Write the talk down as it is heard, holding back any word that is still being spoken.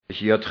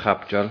Hiad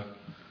chapteal,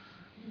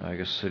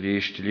 agus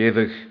rís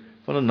lévig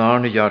van een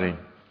narne jarin.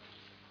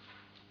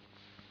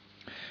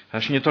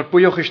 Has je tot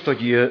boeioch is tot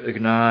je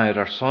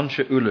igna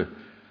sanse ule,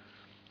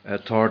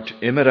 tart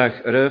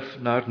immerach erf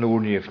naar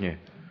noorniefne.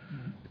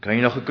 Kan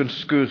je nog een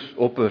skuus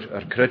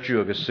opper kretju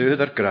agus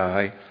söd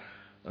graai,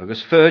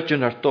 agus feutje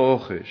naar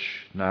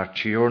tochis, naar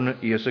tjorne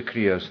Iesu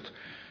Christ,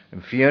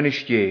 en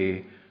fianisch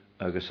je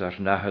agus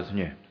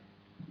nachadne.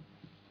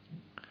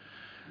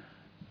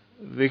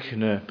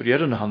 Wichne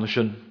brieren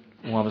hanneschen,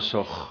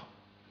 soch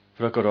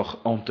vruggeroch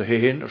aan te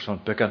heen, zo'n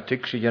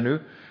bekantik zie je nu,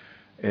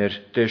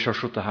 deze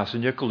soort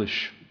hassen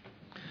jekelisch.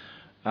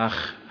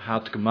 Ach,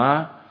 had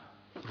gema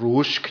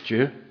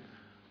roosktje,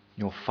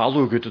 jo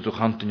fallu gute toch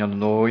hanten aan de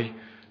nooi,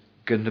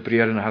 kun de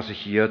brieren hassen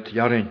hiet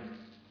jarin.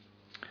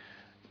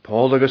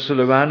 Paul agus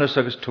Silvanus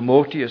agus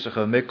Timotheus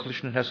ag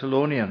Mikkelish in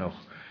Thessalonia nog.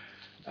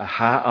 A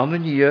ha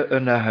annen je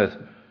een nahed,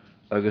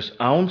 agus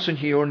ounsen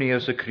hier neer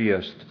ze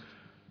Christ.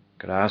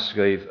 Gras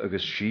geef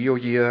agus shio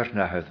hier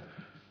nahed,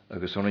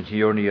 agus onnen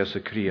hier neer ze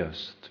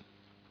Christ.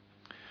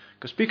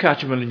 Gus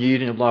pikatje me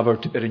hier in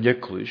labert in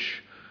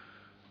Mikkelish.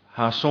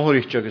 Ha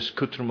sonricht agus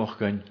kutrmoch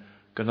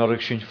gan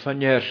orig sin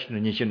fanjer na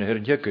niet in her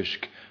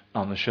Jekkisk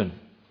anneschen.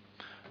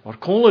 Maar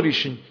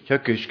konlerishin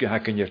Jekkisk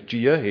haken je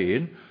tia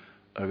heen.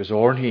 Agus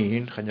orn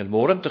heen, gaan je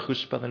moren te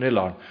guspa en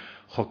elan.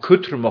 Ga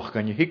kutrmoch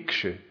gan je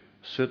hikse.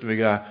 Zut we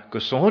ga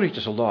gesonricht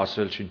is Allah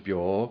selchin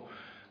bio.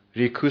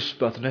 Ri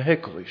kuspa en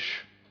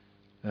Hekkelish.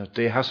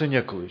 De hasen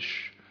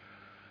Jekkelish.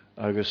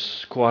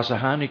 Agus kwasa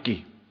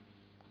haniki.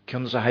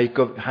 Kan ze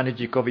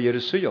haniki kaviere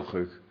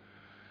sujochug.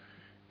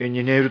 En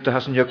je neemt de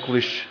hasen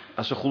Jekkelish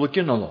as een goede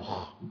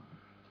kinderloch.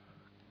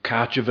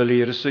 Kaatje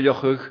velere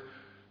sujochug.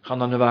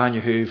 Gaan aan de waanje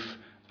heuf.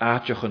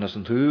 Aatjochen as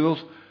een huul.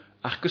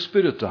 Ach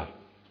gespirita.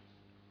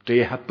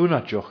 De ha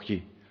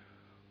bunatjochji.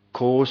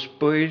 Koos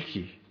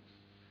boelji.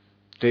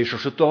 De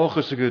is er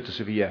dagen se gute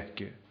se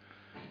vieke.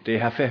 De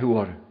ha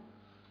fehuare.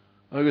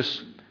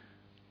 Agus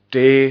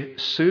de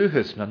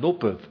suhet na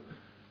noppev.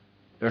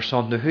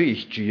 San de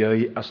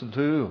huichtji as een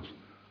huul.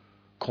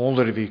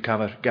 Konder vi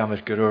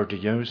gamer gerurde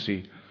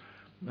jonsi.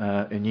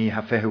 En je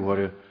ha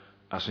fehuare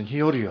as een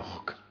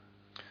hiorjoch.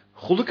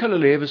 Goedekelle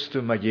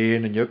levenste ma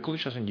jeen en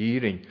jukkelish as een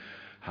jiering.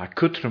 Ha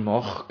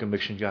kutremach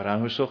gemik sin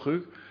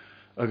jarangusochug.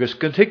 Agus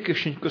gyntig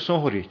sin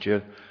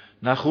gysonhoritje,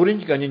 na chwrin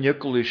gan yn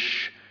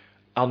Jekkelish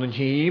an yn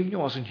hym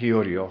nw as yn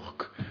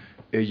hiorioch,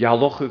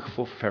 jalochig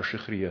fo ferse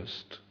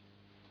Christ.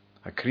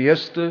 A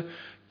Christe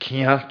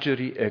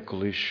kialtjer i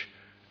Jekkelish,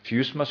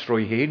 fius mas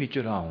roi heen i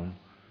raun,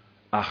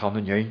 ach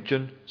an yn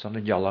jöntjen san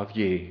yn jalaf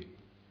je.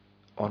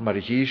 Or mar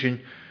i hysyn,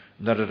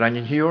 nar y rhain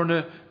yn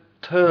hiorne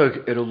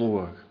tug y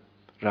loog,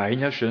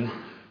 rhain asyn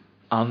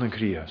an yn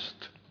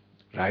Christ.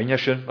 Rhain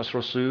asyn mas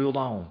rosul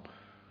awn.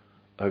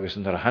 Agus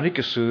yn yr hannig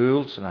y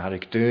sŵl, sy'n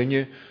hannig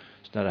dynnu,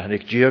 sy'n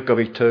hannig dia gaf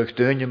eich tug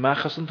dynnu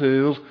machas yn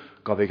hwyl,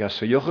 gaf eich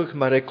asyiochig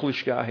mae'r eglwys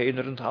ga hyn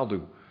yn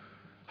talw.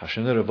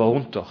 Hasyn yr y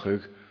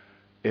fawntachig,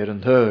 yn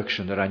hyg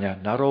sy'n yr anya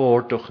nar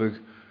oordochig,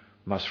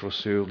 mas ro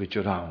sŵl i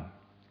dyrrawn.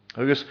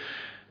 Agus,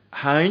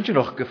 hain dyn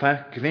noch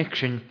gyfeich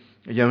sy'n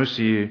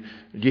jynsi,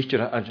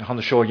 lichter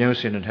han y sio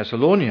jynsi yn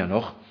Thessalonia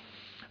noch,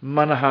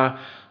 man ha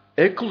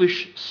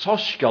eglwys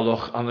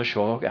sosgaloch an y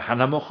sio,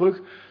 hanamochig,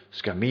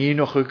 Skamien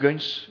nog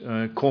eens,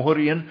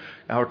 kohorien,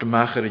 houdt de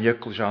mager en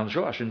Jekkelish aan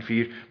zo, als een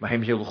vier, maar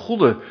hem heel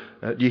goede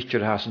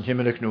lichtje haast en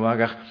himmelig nu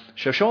agach,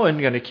 zo en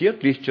gaan ik hier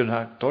het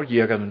lichtje door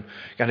hier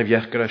gaan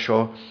ik weer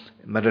zo,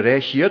 maar de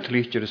reis hier het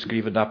lichtje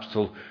schrijven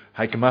dapstel,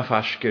 hij kan maar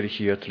vastkeer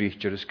hier het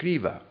lichtje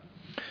schrijven.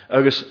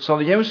 Agus zal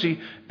je zien,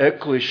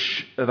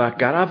 Jekkelish waar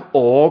garaf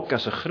ook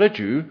als een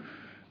gredju,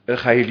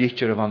 ga je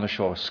lichtje van de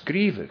zo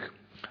schrijven.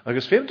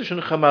 Agus femte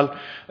sin chamal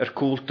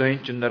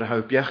coolteintje naar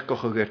hou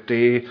bjechkoch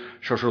gerte,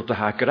 zo te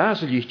ha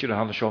grase lichtje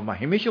aan de show, maar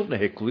himichel na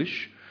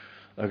Jekkelish,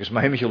 agus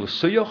maar himichel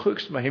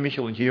sujochugst, maar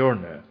himichel in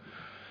hiorne.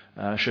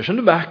 Ze in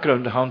de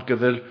background de hand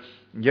gewil,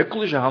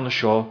 Jekkelish aan de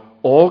show,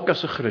 ook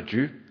als een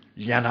gredju,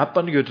 jan hap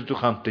aan de gute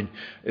toegantin,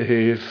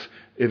 heeft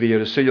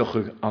weer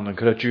sujochug aan een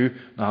gredju,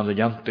 na de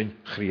jantin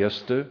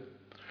Christe.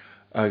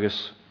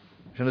 Agus,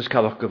 zijn is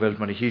kalach gewil,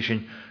 maar hier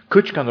zijn,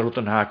 kutsch kan er uit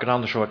een haak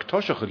aan de show, ik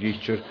toshach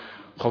lichtje,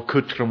 Ga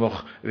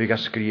kutrumach we gaan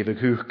schrijven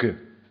huke.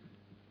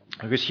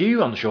 Agus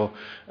hier aan zo,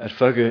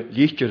 vuge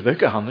lichtje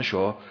wegge aan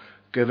zo,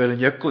 gewel een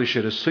Jekkelish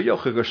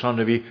sujochiger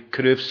sanne wie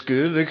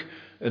kreufskulig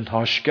een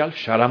haskell,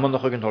 sharaman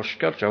nog een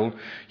haskell, zo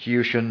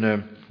hier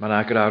zijn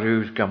managra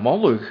u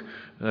gamalug,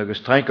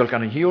 agus trankel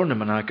kan hier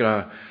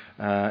managra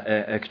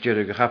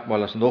ekjere gehad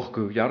mal as nog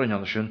ku jaren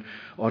aan zijn,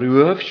 or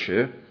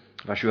uofsje.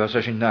 Was u als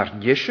een naar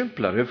Jeshen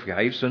plaruf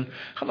geifsen,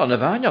 gaan aan de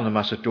waan aan de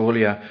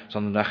Macedonia,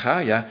 zonder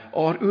Nachaya,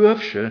 or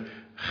uofsje.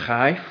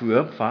 Gai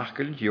voor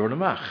vakel in hiorne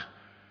mag.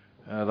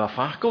 Waar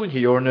vakel in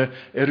hiorne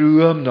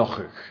ruim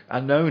nochig,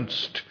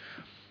 announced,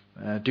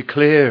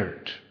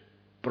 declared,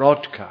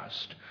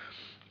 broadcast.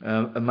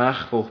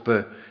 Mag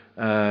volgens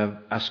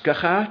as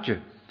gaatje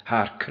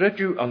haar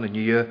kredju aan de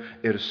nieuwe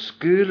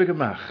skulige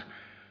mag.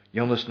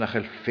 Jonas nach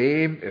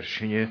féim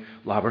sinne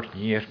labert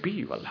níir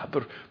bí, well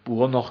haber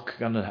bú noch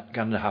gan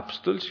na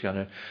hapstils,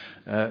 gan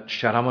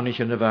searamonic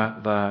yn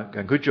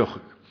gan gudioch.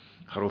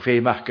 Char o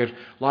féimachgar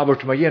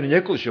labert ma dhéana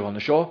eicl seo an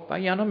seo, ba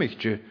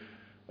dhéanamicte,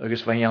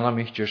 agus ba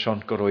dhéanamicte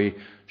son go roi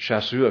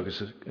seaú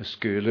agus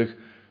sgúlig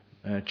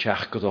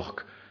teach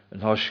godoch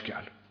yn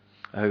hosgeal.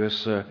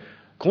 Agus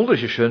cwndra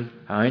sin,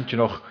 haint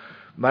noch,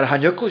 mar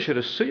han eicl sy'n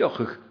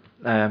syiochach,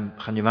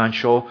 chan i fan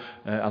seo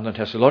an yn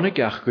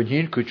Thessalonicach gwn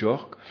hyn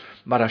gudioch,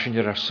 mar as sy'n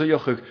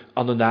syiochach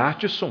an y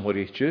náte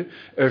sonhoritje,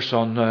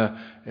 son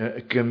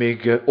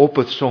gymig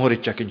opad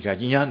sonhoritje ac yn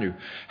gael ianw.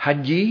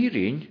 Han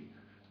dýrin,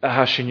 a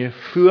has sy'n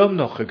ffwam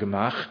noch y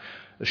gymach,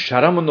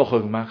 siaram noch y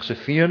gymach, sy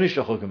fianis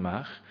noch y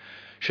gymach,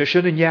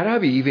 sy'n yn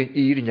iaraf i fy'n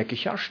irin ac i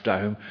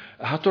siarstawm,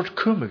 a hat o'r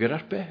cymig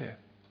ar behe.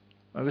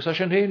 Agus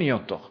as sy'n hyn i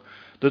ontoch.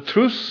 The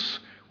truth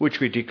which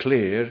we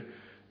declare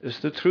is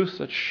the truth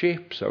that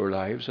shapes our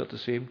lives at the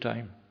same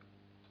time.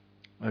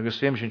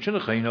 Agus féim sy'n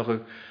sy'n chain och,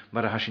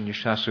 mar a has sy'n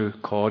ysasw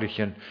corich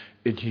yn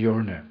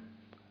hiorne.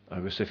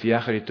 Agus y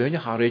fiachar i dyn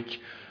harig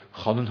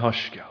chon yn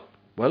hosgial.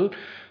 Wel,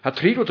 ha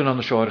tri rwyd yn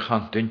anna sio ar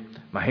chantyn,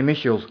 mae hyn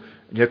michiol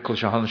nycl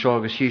sio hanna sio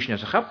agus hysyn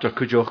as a chapter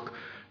cwdioch,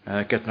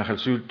 get nach el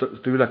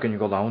dŵlag yn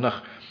ygol awnach,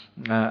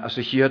 as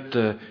y chiad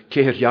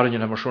ceir iarin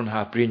yn amor sôn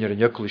ha brin ar y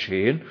nycl is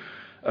hyn,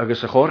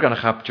 agus y chor gan a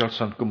chapter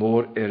san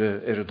gymor ar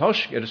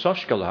y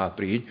sosgal ha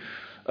brin,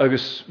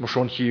 agus mar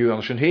sôn chiw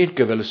an sy'n hyn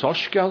gyfel y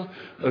sosgal,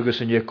 agus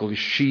y nycl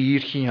is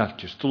sir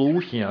chiadje, stlw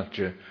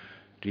chiadje,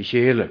 ri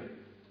chele.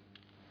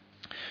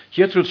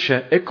 Chiad rwyd se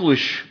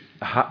eglwys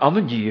ha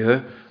an y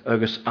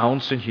agus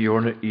awn sy'n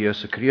hiorna i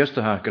as y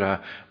Criasta ha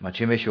gra, mae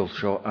ti'n meisiol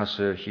sio as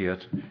y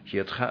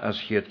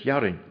chiad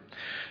iarin.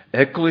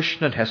 Eglwys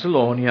na'n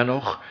Thessalonia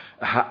noch,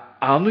 ha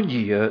an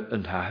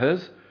yn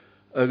hahydd,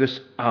 agus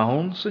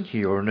awn sy'n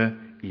hiorna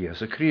i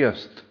as y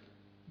Criast.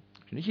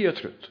 Sy'n hiad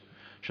rwyd.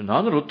 Sy'n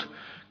anrwyd,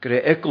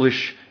 gyda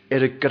eglwys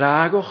y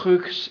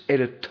gragochugs y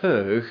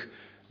tøg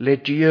le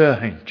dia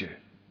heintje.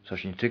 So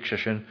sy'n tig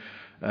sy'n,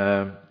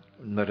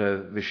 mar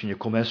fysyn y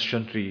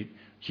comession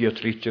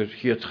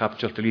hier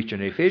traptelt de liedje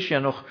in Efesia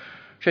nog,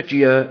 zet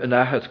je een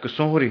ahet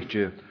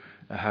gesonrietje,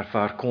 haar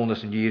vaar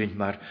kondes en jering,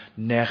 maar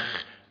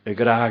nech,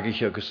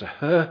 gragig, agus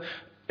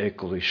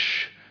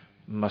eklish,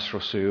 mas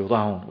rosu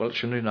down. Wel,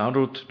 ze nu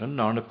aanroet, een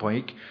narne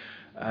poink,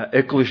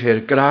 eklish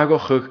her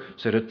gragig,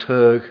 ze het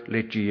teug,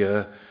 let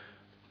je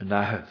een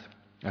ahet.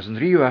 As een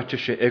rioatje,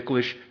 ze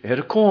eklish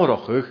her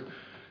konrachig,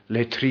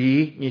 let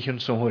tri, niet een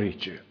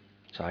sonrietje.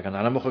 Zeg aan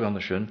allemaal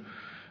gegaan,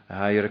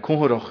 her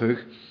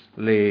konrachig,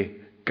 le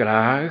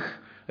graag,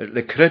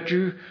 le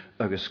credu,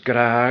 agus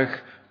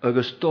graag,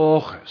 agus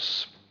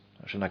dochus.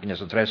 As yn agin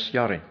as yn 3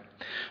 jarin.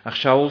 Ach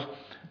siawl,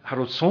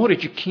 harwyd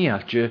sonryd i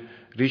ciatje,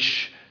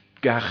 rys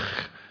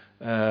gach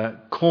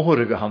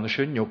cóhrig a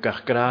hannesyn, nio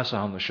gach gras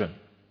a hannesyn.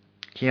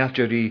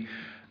 Ciatje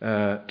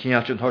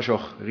yn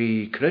hosioch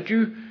ri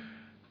credu,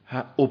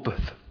 ha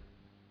opeth.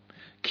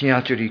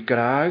 Ciatje ri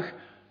graag,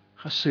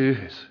 ha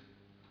syhydd.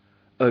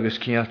 Agus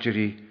ciatje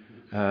ri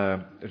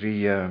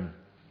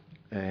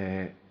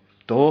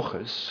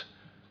dochus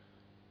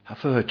ha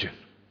virgin.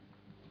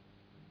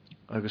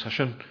 Agus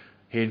hasyn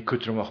hen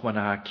cwtrwm och man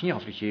ha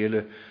ciafri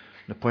hele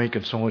na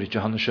poinken sonri te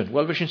hannesyn.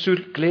 Wel, we sy'n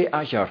sŵl gle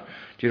ajar.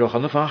 Di'r och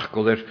an y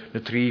fachgol na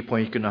 3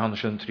 poinken na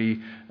hannesyn,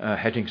 3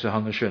 headings na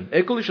hannesyn.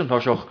 Egol is yn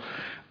hosioch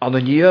an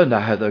y nia na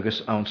hed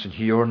agus awn sy'n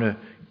hiorna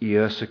i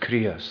ys y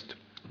Criast.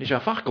 Nis a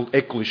fachgol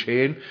egol is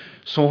hen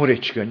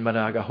sonritgen, man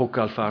aga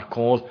hokal far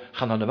kol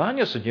chan an y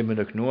fanias yn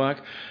hymynig nuag,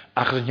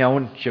 ach yn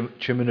iawn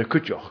chymynig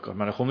cwtioch.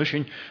 Man a chwnnw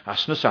sy'n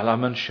asna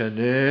salaman sy'n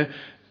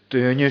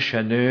Dönje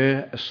sy'n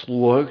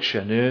slwag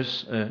sy'n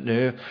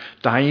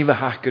dain fy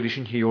hacker is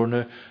yn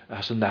hiorna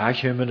as yn nag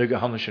hymynig a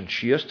hannes yn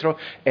siastro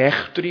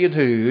echtri yn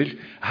hyl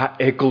ha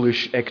egol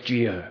is eg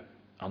dia.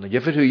 An y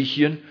jeffer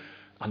hwychien,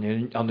 an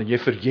y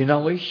jeffer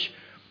gynalich,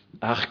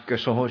 ach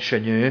gyso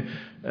sy'n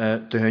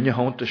dönje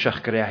hont y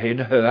siachgar a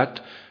hyn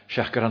hyd,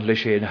 siachgar an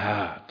leis hyn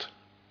hyd.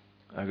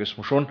 Agus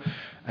mwys hwn,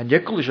 an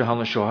egol is a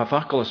hannes sio ha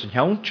fachgol as yn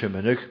iawn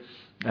hymynig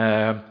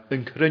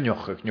yn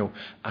crynioch ag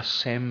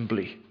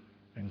assembly.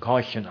 Yn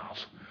caichenal.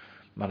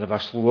 Maar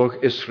was slwag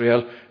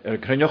Israel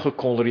crynioch y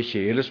colri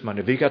cheles, maar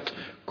vigat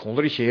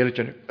colri cheles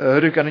yn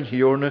erig an yn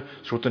hiorne,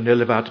 sot yn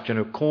elevat yn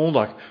y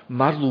colag,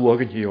 maar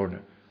lwag yn hiorne.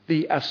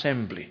 The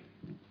assembly.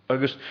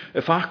 Agus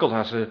y fachgol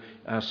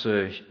as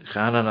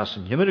ganan as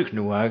yn hymmerig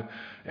nuag,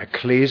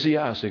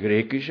 ecclesia as y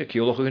Grekisch,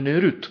 ciolwch yn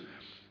yrwyd.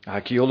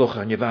 A ciolwch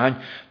yn yfan,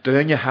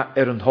 dyn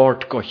yn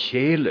hort go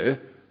chele,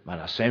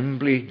 maar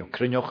assembly, no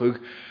crynioch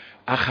ag,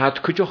 a chad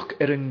cwdioch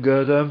yn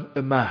gydam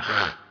y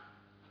mach.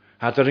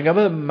 Had er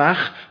een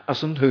mach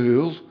as een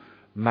hul,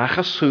 mach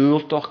as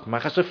hultoch,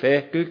 mach as a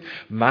fekig,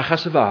 mach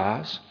as a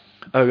vaas.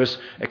 Agus,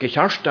 ek ich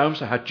harstams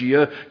had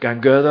je gan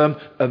gudam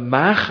een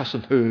mach as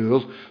een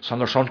hul,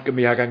 san er son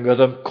gemia gan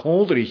gudam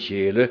koldri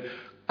chele,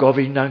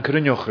 govin an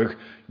krynjochig,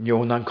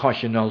 njon an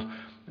kachenal,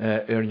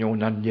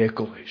 njon an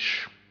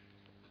nekolish.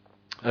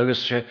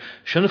 Agus,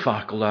 sy'n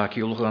fakel da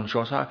kiolch an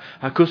sios,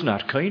 ha kus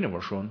naar keine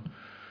mar schon.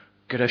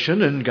 gyda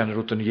sy'n yn gan yr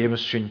wrth yn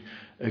iemes sy'n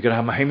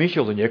gyda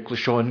maheimichol yn egl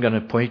sioen gan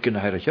y pwynt yn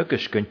hair a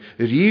hiogys gyn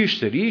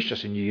rhys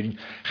as yn irin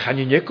chan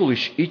yn egl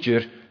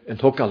idr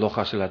yn hogaloch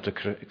as y lad y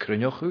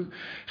crynioch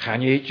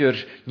chan idr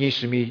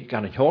nes mi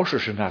gan yn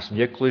horsys yn as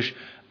yn egl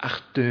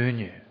ach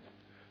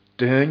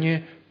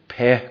dynia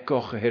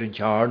pechoch her yn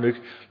tiarnig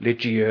le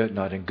dia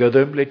na yn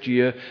gydym le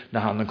dia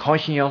na han yn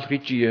coesial le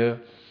dia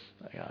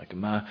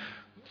ma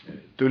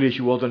dwys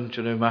i wod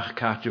yn mach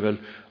catio fel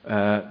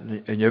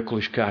yn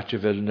egl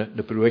catio fel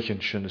na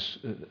brwychen sy'n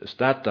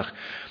ystadach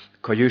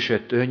coiwys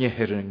dynia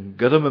her yn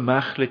gydym y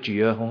mach le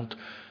dia hont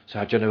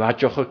sa dyn y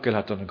wadioch o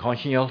gylad yn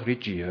coesial le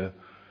dia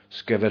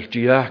sgefel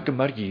dia ac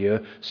yma'r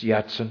dia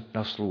sy'n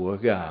na slwa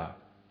ga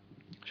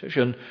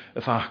sy'n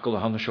y ffachgol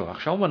a hann y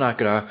sioach sial ma'n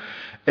agra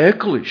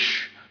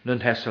eglwys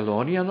yn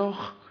Thessalonia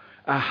noch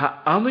a ha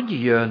am yn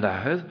dia yn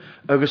ahydd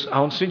agos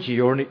ansyn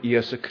hiwr ni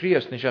Ies y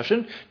Criast nes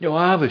asyn nio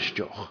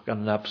afysdioch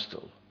gan yn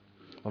abstyl.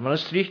 Ond ma'n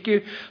ystrich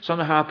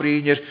son y ha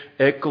brin i'r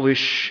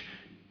eglwys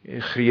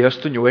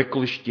Criast nio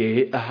eglwys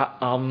die a ha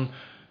am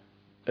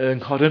yn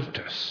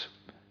Corinthus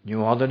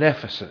nio an yn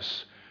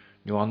Ephesus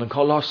nio an yn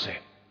Colosse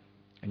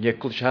yn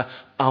eglwys ha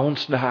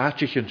ans na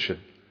hatich yn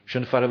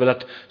sy'n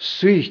farabelat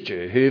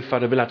sychte hyf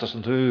farabelat as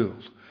yn hwyl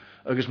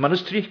agos ma'n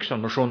ystrich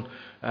son mar son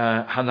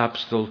han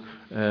abstel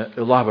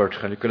y labert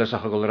gan gylas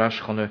ach agol ras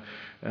gan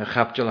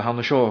chaptel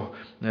han sio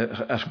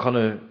as gan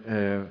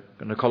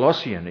y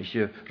Colossian ich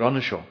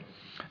ran sio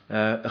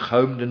y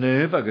chaum de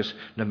neuf agus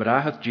na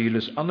mrahat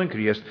Giles an yn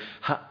Christ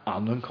ha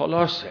an yn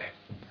Colosse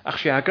ach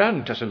si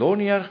agran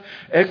Thessaloniach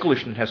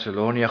eglwys yn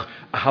Thessaloniach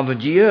a han yn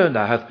dia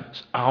na had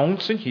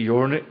awns yn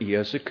hiorne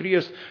Ies y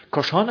Christ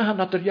cosana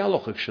han at yr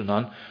ialoch ag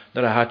synan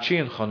na a hat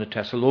sin gan y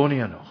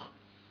Thessalonia noch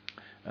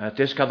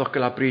des gaddoch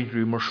gyda brin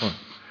rhywmor son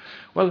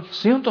wel,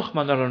 sy'n doch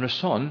man ar yn y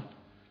son,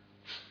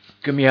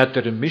 gymiad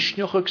yr y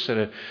misnioch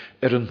sy'n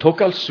yn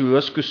togal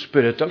sŵas gwy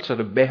spiritual sy'n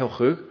y behoch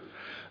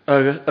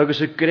agos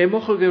y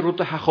gremoch ag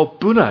rwyd y hacho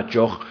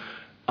bwnadioch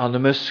an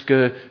y mysg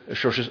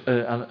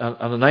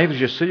an y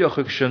naifrys y sylioch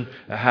sy'n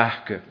y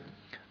hachge.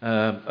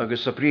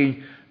 Agos y brin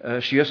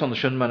sias an y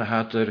sy'n man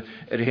hat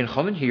hyn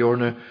chonin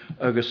hiorna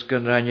agos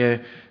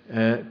gynnanig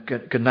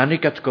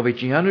at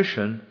gofeidianu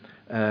sy'n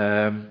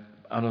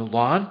an y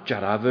lan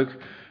jarafog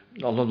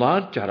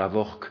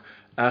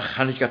a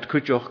chanig at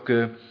cwtioch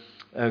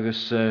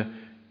agus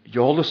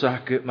jolas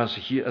ac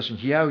as yn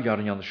hiaw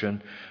jarin an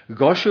sy'n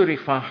gosiwr I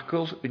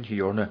ffachgol yn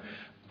hiorna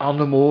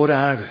an y môr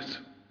agad.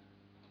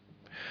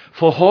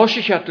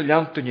 Ffohosig at y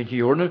lant yn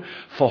hiorna,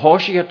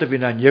 ffohosig at y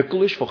fi'n an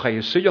eglwys, fo chai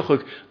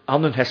ysylioch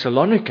an yn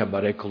Thessalonica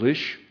mar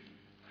eglwys,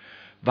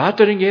 fad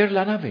yr yng Nghyr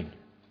lan a fi'n.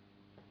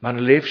 Ma'n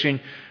y leif sy'n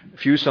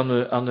ffiws an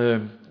y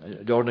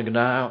dorn y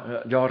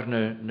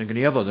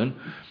gynefod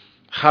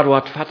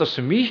charwad ffatas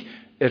y mi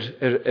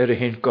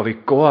hyn gofi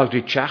goal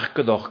di tiach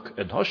gydoch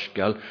yn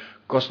hosgal,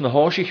 gos na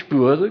hosich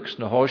bwyddygs,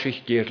 na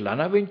hosich gyr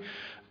lanafyn,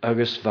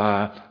 agos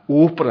fa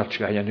wbrat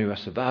gael nhw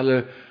as y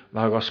falle,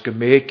 fa gos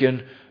gymegin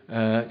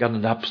gan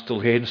yn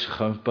abstyl hyn sy'n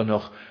chympa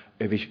noch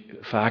fi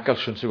ffagal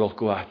sy'n sy'n gweld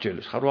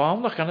gwadil.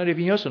 Charwad nach gan yr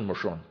efios yn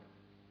mwysron.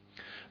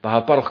 Fa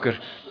barwch gyr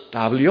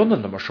daflion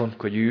yn mwysron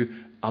cwydiw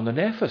an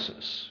yn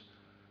Ephesus.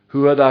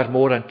 Hwyd ar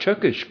môr an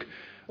tygysg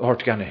o'r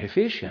gan y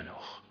Hefesian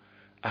noch.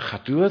 A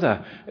chadwyd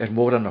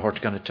môr an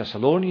hort gan y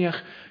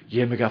Thessaloniach,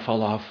 ymig a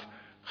falaf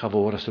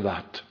chafor as y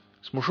fat.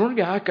 Smwyswn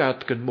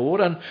gagad gan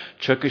môr an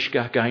tygys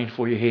gagain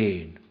ffwy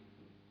hyn.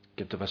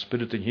 Gyda fa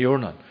spyryd yn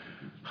hiwrnan,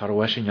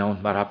 charwes yn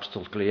iawn mar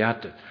abstyl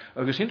gleiad.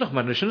 Agus hyn doch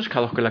ma'n sy'n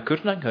ysgalwch gyda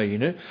cwrna'n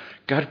hyn,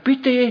 gar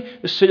byd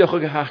y sylwch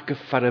ag hach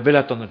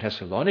gyffarafilad yn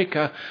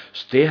Thessalonica,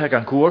 steha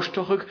gan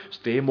cwrstoch,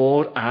 ste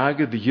môr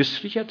ag y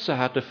ddysriad sa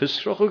hat y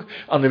ffysroch,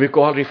 an y fi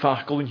gwael I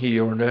ffachgol yn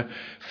hiwrna,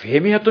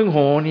 femi at yng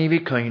nghôn I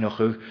fi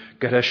cainoch,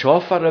 gyda sio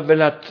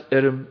farafilad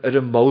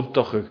y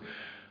mawntoch,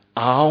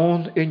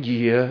 awn yn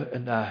ia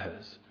yn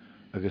ahydd,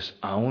 agus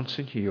awn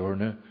sy'n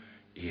hiwrna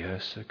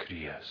Ies y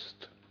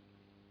Criast.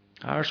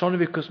 Ar son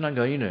fi cwrs na'n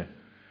gaine.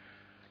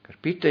 Gar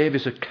byd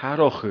fys y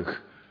carochwch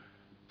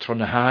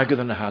tron y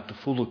hagad yn y hat y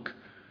ffwlwg.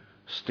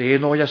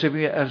 Stein o'i as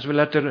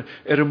fel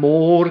y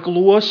môr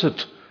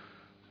glwysyd.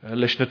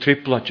 Leis na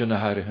triplat yn y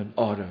hari hyn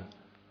ora.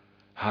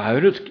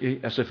 Hauryd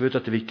as y ffyd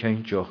at y fi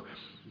ceintioch.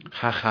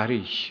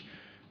 Chacharich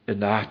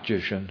yn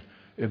atys yn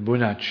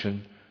mwynad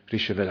yn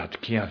rhys y fel at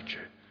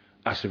ciantio.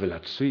 As y fel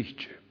at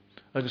sychtio.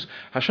 Agus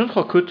hasyn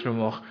cho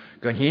cwtrwmoch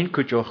gan hyn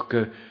cwtioch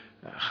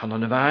chan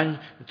o'n y fain,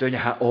 dyn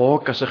ha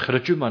og as y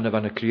chrydw man y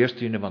fan y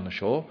Christine fan y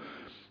sio,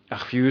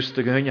 ach ffiws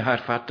dy gyn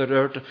ha'r ffater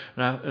yrd,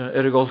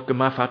 y gol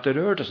gyma ffater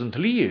yrd, as yn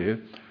tli,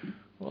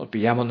 wel,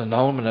 bi am o'n y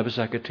nawn man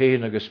ebys ag y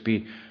tein agos bi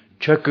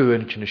tygw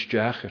yn chyn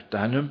ysdiach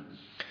danym,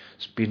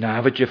 bi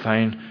nafod y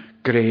fain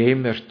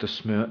greim dy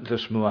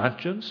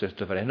smwantjans,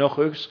 dy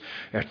frennoch ys,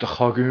 dy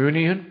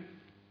chogwnion,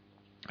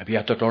 a bi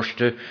at y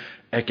dorste,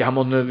 ag am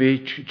o'n y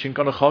fi chyn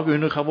gan y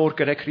chogwnion chafod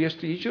gyda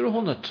Christi I gyr o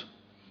hwnnw.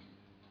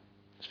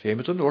 Fem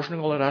yn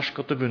orsyn gol yr asg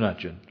o dy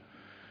bwynadyn.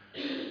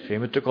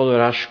 Fem yn gol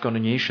yr asg o'n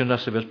nisyn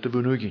as y fel dy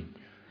bwynwgyn.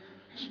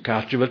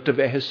 Sgatio fel dy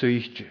fehe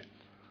sychtio.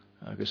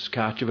 Agus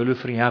sgatio fel y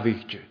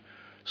ffriafigtio.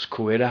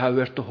 Square ha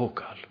werd de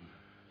hokal.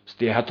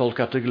 Ste tol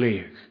gat y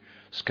gleig.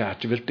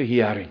 Sgat werd de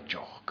hiarin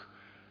joch.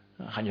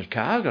 Han yr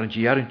cael gan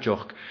hiarin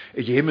joch.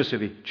 Y jem se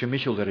vi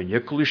chemichel der in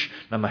jökulish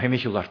na ma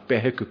hemichel ar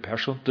behe ku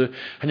personte.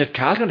 Han yr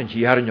cael gan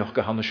hiarin joch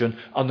gehanneshen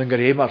an den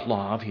geremat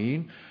laaf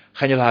heen.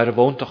 Han yr haar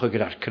woontoch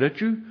gerar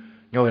krutju.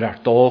 Neu ar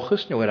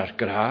dochus, neu ar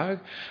graag.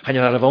 Han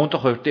yr haar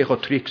woontoch dech o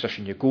trix as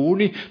in je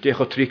gooni, dech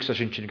o trix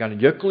as in gan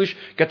jökulish.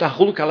 Get a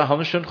hulk ala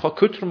hanneshen cho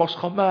kutrmos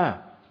cho ma.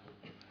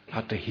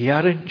 Had de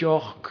hiarin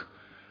joch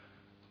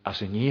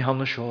as in nie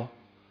hannesho.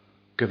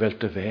 Geweld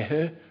de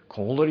wehe,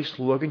 koller is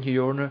slogen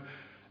hierne.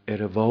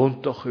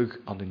 Woontoch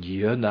aan den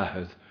jee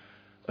nahed,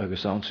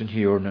 agus aan zijn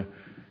hierne,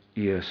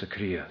 Iesu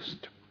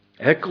Christ.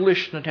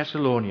 Ekelish na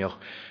Thessaloniach,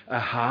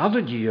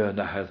 haden jee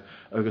nahed,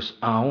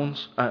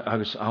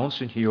 agus aan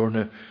zijn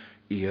hierne,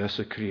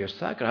 Iesu Christ.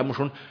 Dat moet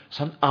schon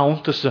zijn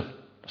aantussen,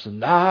 dat is een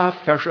na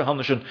verse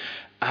handelsen,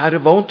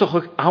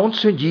 woontoch aan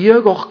zijn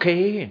jee goch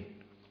keen.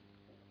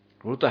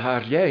 Rote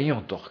haar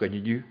jij toch, kan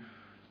je nu?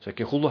 Zeg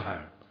je goede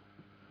haar.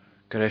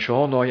 Krijg je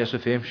al nou je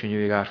feemsje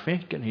nu je haar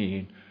vinken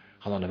heen.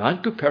 Han an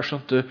vanku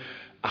persante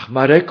ach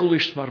marekul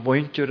is mar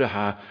vointere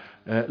ha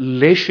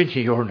leschen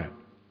hiorne.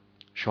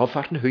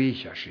 Schofar na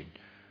hui hasin.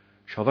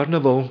 Schofar na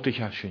woonte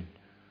hasin.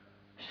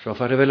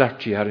 Schofar vel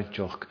archi harin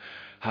joch.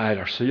 Ha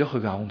ar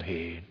sujoch gaun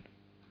heen.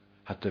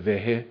 Hat de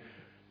wehe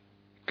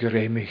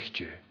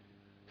gremichtje,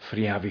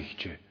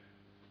 friavichtje.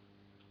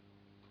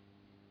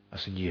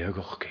 As een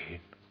jegoch geen.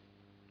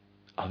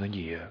 An een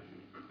je.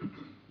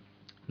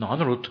 Na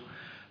anrut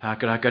ha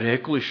graag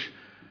reklish.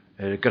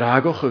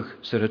 Gragoch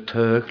sy'r y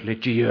teg le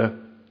dia.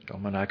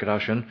 John man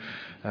agrasyn.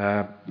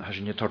 Has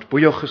yn y tort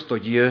bwyochus do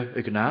dia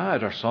y gna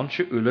ar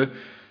sansio ule.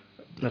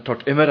 Na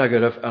tort immer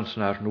agaraf an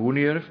snar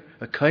nŵnirf.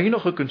 Y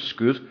cainoch y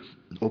gynsgwyd.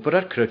 Oper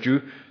ar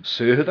crydw.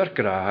 Sydd ar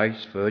graag.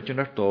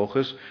 Sfydyn ar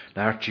dochus.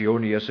 Na'r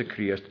Sion Iesu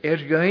Christ.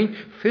 Gain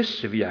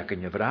ffys fi ag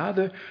yn y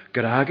frade.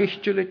 Gragich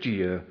le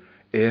dia.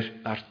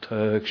 Ar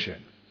teg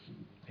sy'n.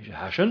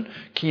 Hasen,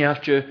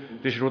 kiaatje,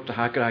 dus rood de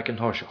haker in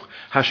horsjoch.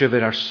 Hasje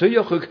weer haar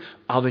sujochig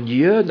aan een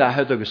je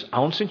nahed agus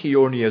aansyn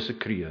hiorn Iesu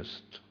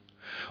Christ.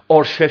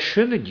 Or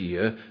session een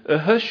je,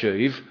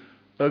 husjeif,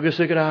 agus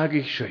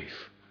gragig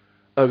sjeif.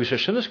 Agus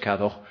session is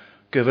kadoch,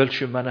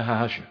 gewiltje man een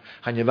haasje.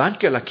 Han je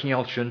wanke la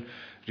kialtjen,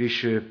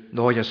 risje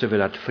nooit ze wil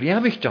het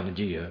vriawicht aan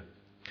een je.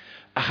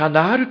 Ach han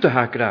daar uit de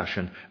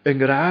hakrasjen, een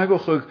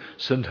gragochig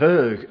zijn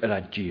heug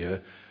aan je.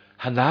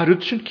 Han daar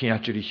uit zijn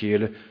kiaatje die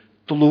hele,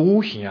 de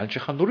loogje, als je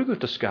gaat door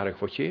de skark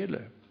voor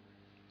hele.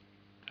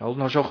 Al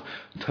nou zo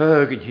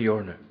teug in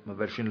hierne, maar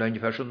we zijn lijn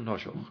versen nou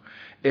zo.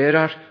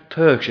 Ar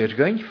teug,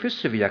 geen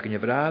vissen wie ik in je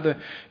brade,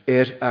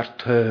 ar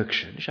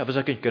teug. Ik heb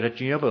gezegd in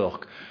keretje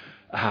ook,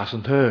 haas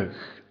een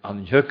teug, aan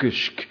een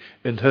hukusk,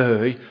 een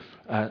teug,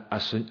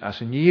 als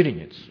een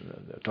jiering,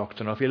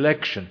 doctrine of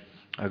election.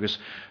 Agus,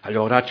 hij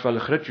al raad wel een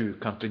gretju,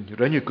 kan een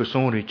renje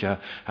kusonritje,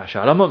 hij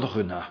zal allemaal nog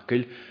een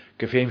nakel,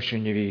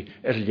 gefeemschen je wie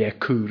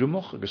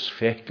leekuremoch, agus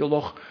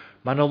fekkeloch.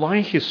 Maar een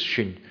lijntjes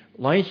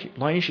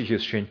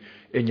zijn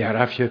in je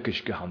rafjökes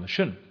gehanne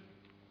zijn.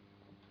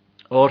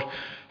 Or,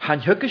 han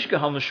jökes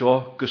gehanne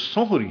zo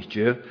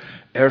gesonrietje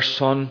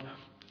son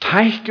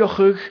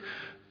teichjochig,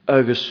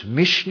 agus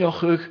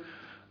misnjochig,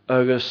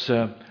 agus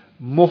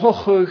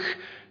mochig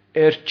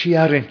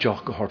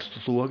tjarentjoch gehort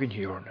te logen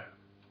hierne.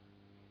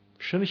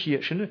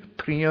 Sinne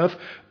prief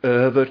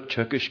over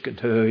jökes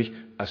gentui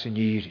as een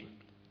jiering.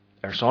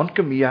 Son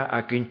gemia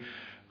agin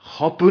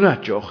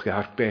choppunatjoch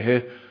gehart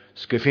behe,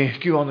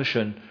 Skefenkju an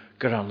sin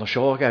gur an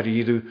seo gar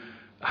iadú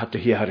hat de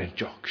hiarin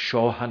joch.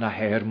 Seo han a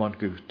herman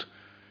gut.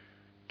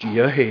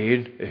 Dia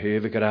héin a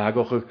hef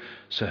gragoch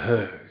sa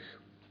heug.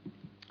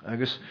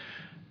 Agus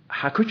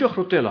ha cwtioch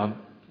rodelan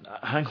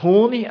hang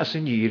honi as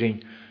yn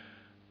jiring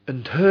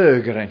yn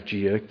heug ar an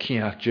dia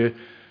ciatje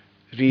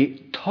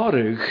ri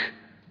torug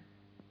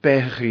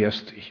bech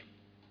riasti.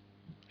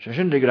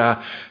 Sy'n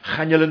gra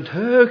chanel yn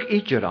heug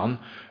idr an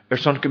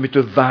son gymryd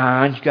y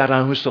fain gar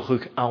anwysdoch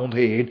awn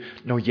hyn,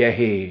 no ie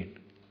hyn.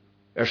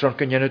 Son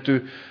gynnu tu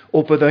o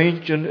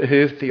byddai'n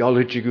hyf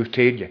theologi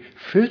gwtein ie.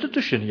 Ffyrdd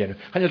y sy'n ie.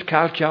 Chanel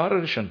cael ciar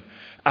ar y sy'n.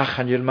 A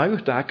chanel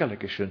mawth agal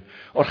ag ysyn.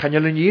 O'r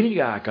chanel yn iring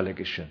agal ag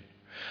ysyn.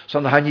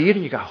 Son han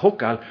iring ag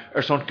hogal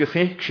son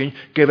gyffeich sy'n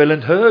gyfel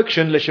yn hyg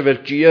sy'n leis y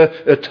fel gia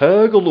y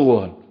teg o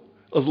lwag.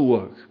 Y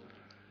lwag.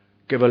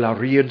 Gyfel a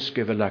riens,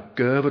 gyfel a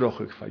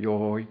gyfroch ag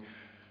ffaioi.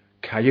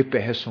 Cael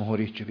behes o'n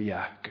horitio fi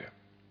ag.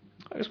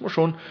 Agus mar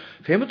schon,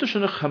 féimete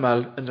sin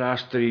chamal yn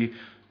rastri,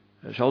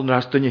 sal yn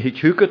rastri hig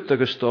hwgyd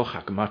agus doch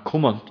ac yma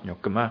cwmant, nio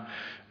gyma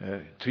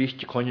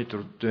trícht coinne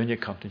dur dynne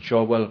kant yn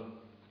siawel.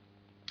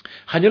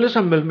 Channelis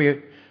am mil mi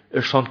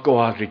son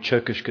goagri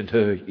tjökis gynt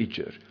höy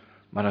idr.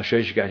 Man a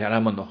sjöys gael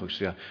araman noch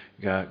ys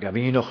ga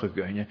fi noch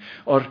ygynne.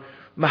 Or,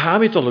 ma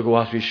hamid ol y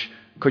goagris,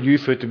 Cod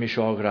ffyrt mi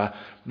sio gra,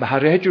 mae ha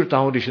redwr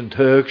dawn is yn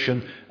teg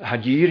sy'n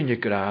hadir yn y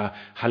gra,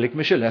 halig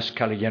mi sy'n les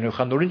cael ei enw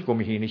chanwrin gwm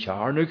i hyn i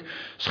charnwg,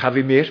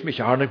 schafi meir mi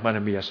charnwg ma'n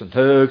mi as yn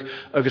teg,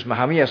 agos mae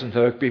ha mi as yn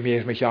teg bi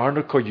meir mi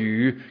charnwg cod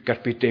yw gar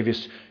byd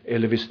Davis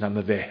elefis na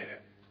my fehe.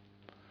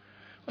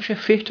 O sy'n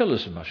ffeital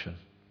ys yma sy'n.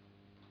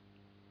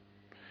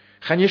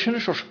 Chan is sin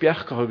so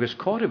spiach go agus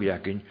córa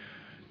bheagin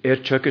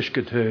tugus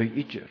go thu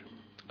idir.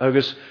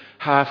 Agus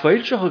ha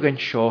fáil se gan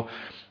seo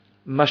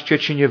mas te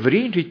sin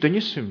bhrín rí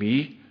dunne sa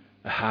mí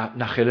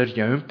nach eile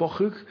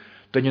jaampochuch,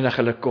 dunne nach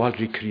eile gáil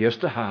rí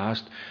Christa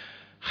háast,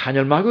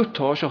 chanel magú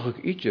táiseach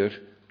idir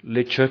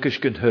le tugus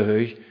go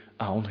thu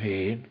an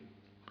héin.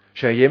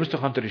 Sé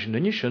dhéimstoch an is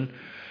nunne sin,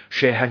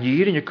 sé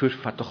haníir in je cur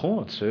fat a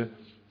chónse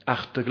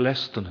ach de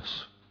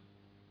glestanus.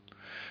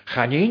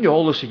 Chanín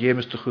jólas a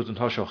dhéimstoch goed an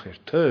táiseach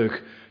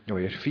tuig, no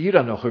vier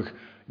anochuch,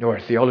 no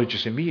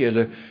theologies in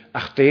miele,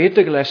 ach de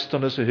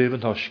glestanus a huven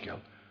thoskiel.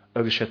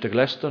 Agus sé de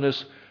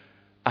glestanus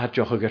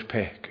adjoch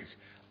pekig.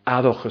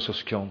 Adochus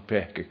as kion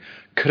pekig.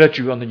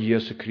 Credju an den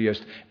Jesu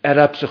Christ,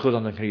 erapsach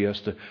an den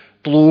Christe,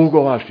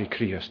 blogo alri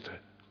Christe.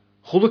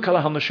 Goede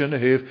kalla hanne sinne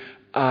hev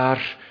ar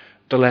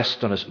de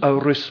glestanus.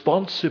 Our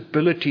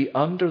responsibility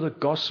under the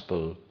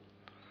gospel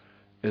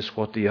is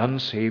what the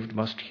unsaved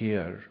must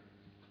hear.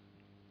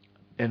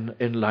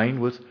 In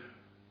line with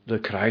the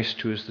Christ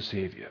who is the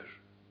Saviour.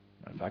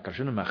 Vaker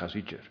sinne machas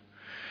idir.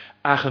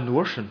 Ach an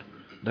oorsen,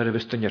 daar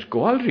wist dan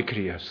goalri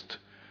Christ.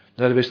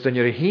 Daar wist dan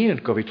heen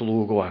go vit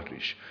logo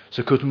arlis.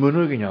 Ze kut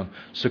munugin aan,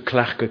 ze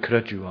klachke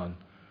kredju aan.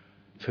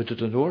 Fut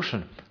het an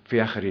oorsen,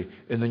 viacheri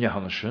in den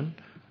Johannesjen,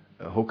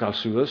 hok al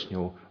suas,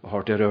 no,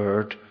 hort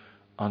heard,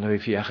 aan we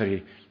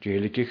viacheri,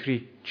 jelike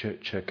gri,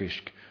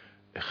 tjekisk,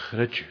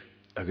 kredju.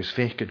 Agus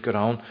feiket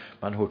geraan,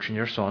 man hoort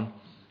sin son,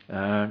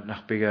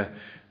 nach bege,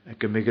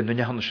 gemiggen den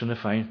Johannesjen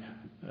fein,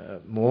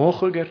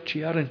 mogelijk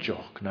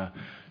tjarentjoch na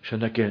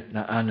sinneke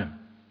na anem.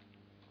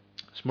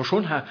 Maar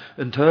schon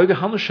een tuige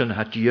Hanneschen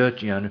had jeut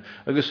janu.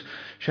 Agus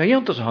sé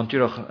jantas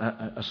hantiroch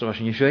as was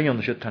nie sé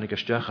jantas tan ik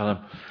stach alem.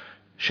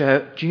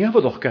 Sé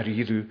jewe doch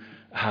garidu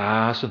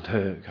haas en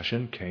tuig as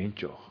sin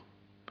keintjoch.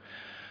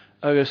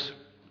 Agus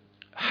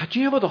had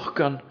jewe doch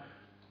gan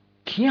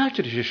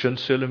kiater is sin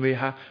sulle me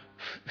ha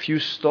few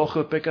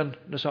stoche bekan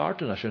nas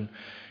arten as sin.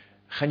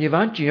 Gaan je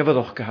want jewe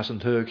doch gas en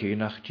tuig hier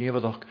nach jewe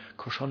doch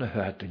korsonne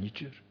het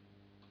nietjer.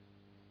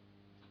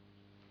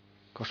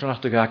 Korsonne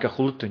de ga ka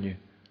gultenje.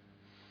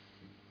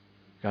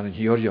 Gan een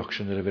hiorjoch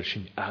sin er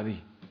sin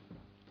adi.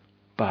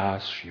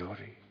 Baas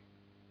fiori.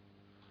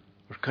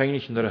 Er kan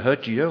niet naar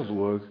het je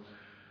loog.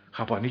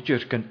 Ga pa niet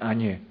je kan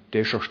anje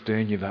deze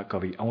steun je wat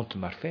gavi ant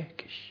maar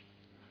fekis.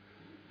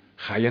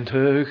 Ga je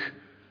heug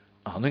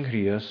aan een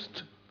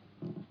Christ.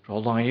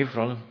 Zal dan je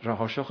van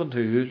rahosach een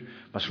huil,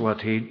 maar zo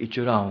het heen iets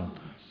aan.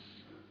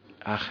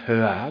 Ach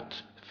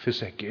huat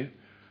fysieke.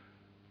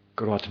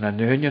 Groot na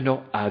neunje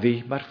no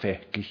adi maar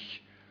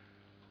fekis.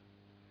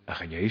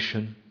 Ach en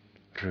jeschen.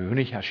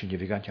 Runig as je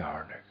vigant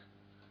jaarnig.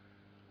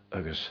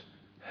 Agus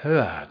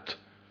huat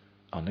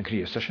aan de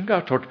Christ. As je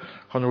gaat hoort,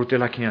 gaan we de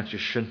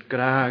lakiantjes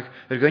graag.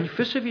 Gaan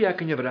vissen wie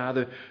ik in je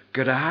brade.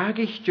 Graag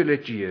ich je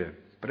let je.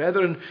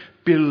 Brethren,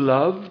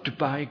 beloved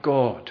by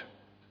God.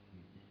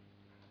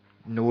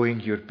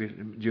 Knowing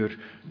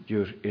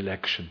your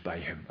election by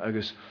him.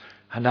 Agus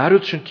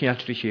hanarut zijn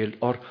kiantjes heel.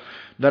 Or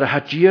daar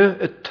had je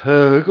het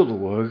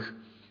teugeloog.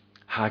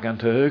 Hagan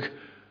teug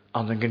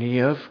aan de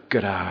genief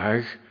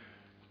graag.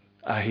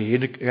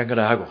 Heen gaan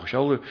graag ook.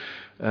 Zal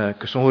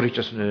gezondig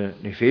dat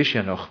een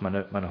feestje nog,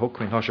 maar ook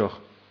mijn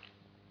hasjoch.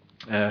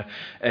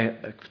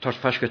 Tot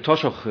vaske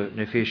tosjoch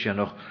een feestje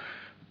nog.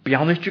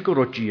 Biannetje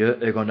korotje,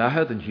 gaan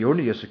nahe den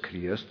hierne Jesu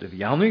Christ. De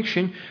biannig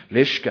zijn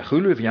les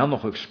gehullen bian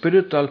nog ook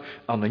spiritual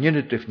aan de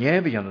ene te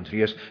vnie bian het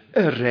Christ.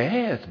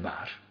 Red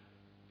maar.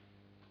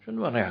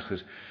 Zijn we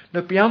nergens.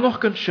 De bian nog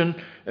kunt zijn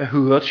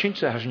hoort zijn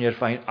ze hebben er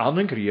fijn aan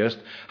den Christ.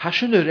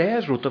 Hasen een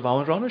reis route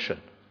van Ronneschen.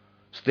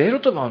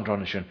 Sterot of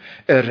aanronischen.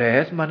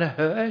 Red man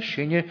huis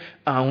je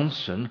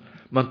aansen,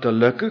 man te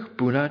lukkig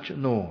boenatje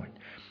nooit.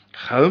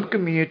 Gaum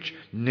gemeet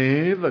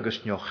nee,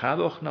 wagus njoch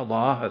gadoch na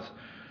lahat.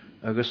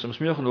 Agus soms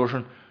meer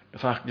genoorsen, de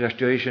vaak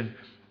graduation,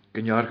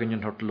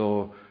 genjargen hart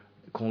lo,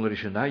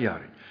 konlerische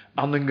najaren.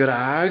 An den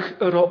graag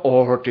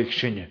oortig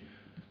sinje.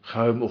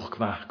 Gaum och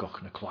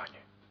kmaagkoch na klanje.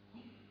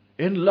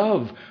 In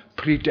love,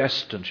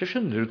 predestined. Ze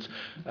zijn het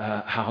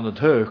aan het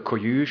heug,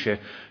 koju, ze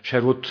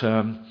roet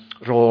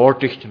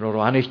roordicht en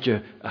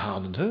roanichtje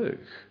aan het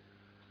heug.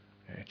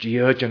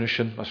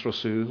 Dieutjenischen was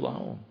Rasul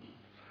aan.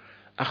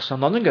 Ach, san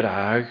dan een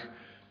graag,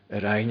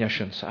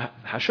 reinjaschens.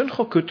 Haschen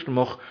gekut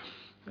mocht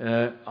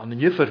aan een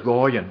je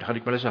vergooien. Had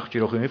ik wel eens achter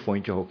je ook een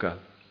vointje ook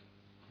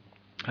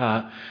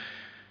al.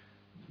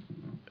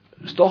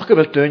 Stokke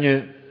wel toen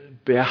je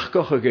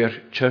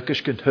bergkochiger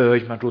tjökisch kunt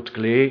heug, maar doet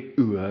glee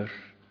uur.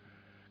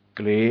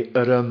 Glee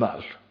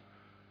mal.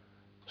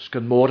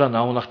 Skan more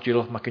now nach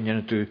jill ma kan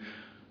je tu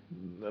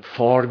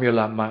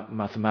formula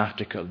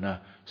mathematical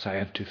na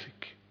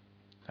scientific.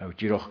 Nou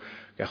jiroch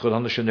ja goed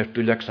anders je net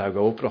tulek zou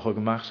oproch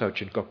gemaakt zou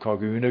je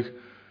kagunig.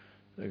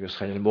 Dus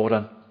ga je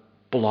more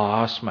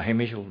blaas ma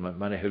hemichel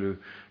man helu.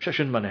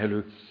 Session man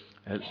helu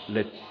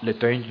let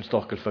tuintjes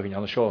toch van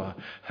je show.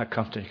 Ha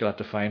kan het niet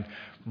laten fijn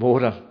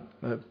more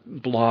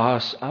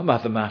blaas a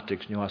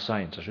mathematics nu a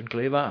science. Dat is een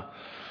kleva.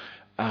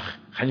 Ach,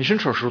 gaan je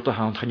zo'n soort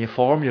hand, gaan je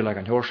formule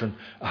gaan horen,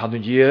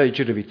 gaan je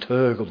je er weer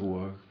teugel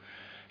door.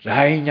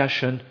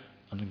 Reinjassen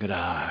aan de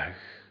graag.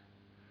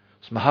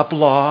 Sma ha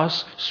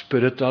blas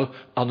spiritual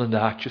an an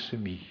nachis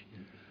in mi.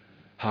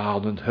 Ha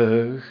an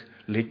hug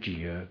le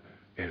dia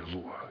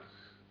luach.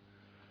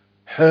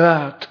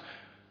 Huat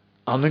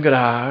an an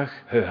graag,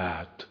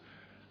 huat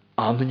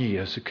an an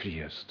Jesu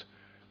Christ.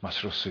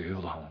 Mas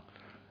Rasul an.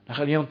 Na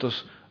ga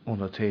liantas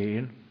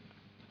onateen.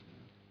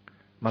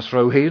 Mas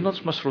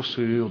rauhenans mas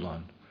Rasul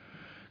an.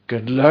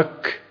 Gen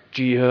luk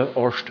dia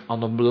orst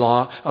an an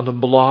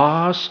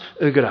blaas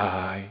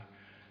graag.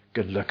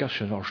 Gen luk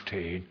as yn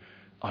orsteen.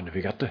 An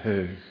vi gat de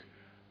hug.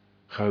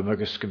 Gauw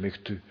mag is gemig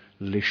tu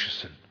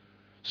lishsen.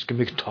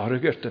 Skemig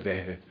targer te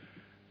wehe.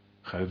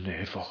 Gauw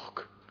ne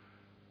fok.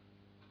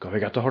 Gauw vi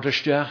gat de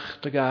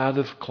hortesteach te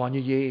gadev klanje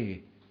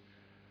je.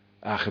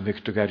 Ach gemig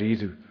tu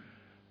garidu.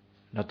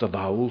 Na de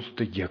baul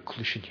de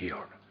jeklish in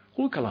hier.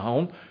 Hoe kan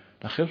haun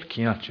na gil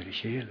kiantje die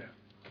hele.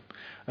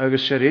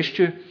 Agus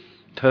seristje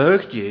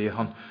teug je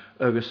han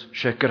agus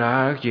se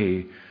graag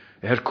je.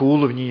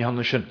 Cool of nie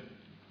hanneschen.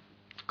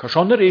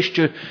 Kasonder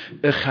istje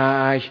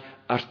gaai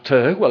ar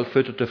teug, wel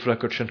fydd de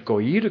frygwyd sy'n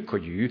goir y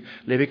coiw,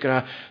 lefi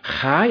gyda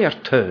chai ar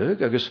teug,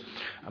 agus,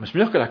 am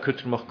ysmwch gyda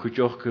cwtr moch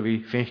cwtioch gyfi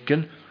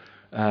ffeincan,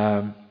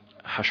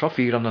 ha sio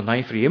ffyr an y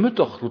naif rhywun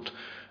doch, rwyd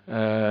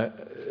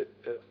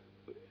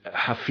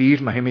ha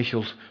ffyr mae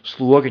hymychol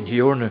slwag yn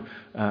hiwr na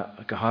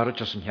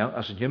gyharad as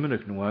yn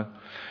hymynig nhw.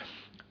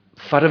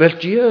 Far y fel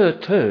dia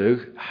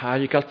teug, ha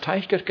i gael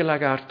taich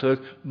gydag ar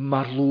teug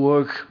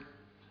marlwag.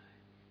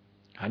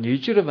 Ha ni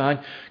dyr y fain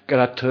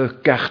gyda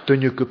teug gach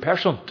dyn yw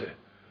gwypersonte.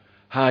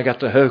 Ha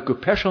gat y hyg o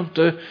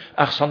personte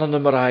ach san yn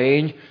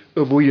ymraen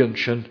y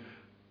fwyensyn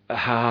y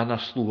ha na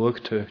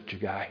slwag tych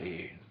ga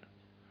hyn.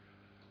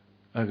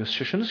 Agus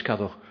sy'n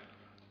ysgaddoch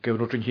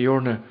gyfnod yn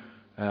hiwrna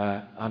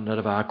an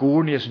yr fa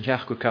gwrni as yn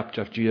hiach go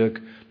captar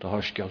diag da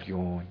hosgal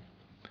yw'n.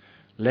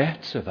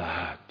 Let y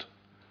fad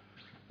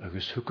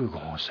agus hwg o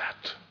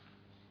gonsat.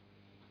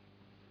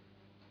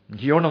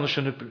 Yn hiwrna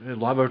sy'n y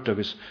labart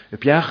agus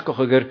y biach goch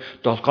agar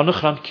dal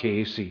gannach ran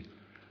cesi.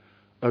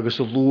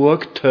 Agus y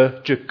lwag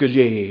ty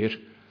gyleir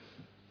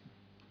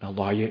na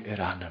laie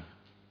anam.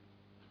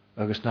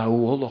 Agus na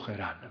úloch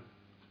anam.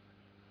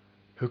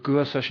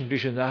 Hwgwas as yn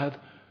bysyn nad,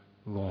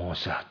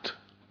 gonsat.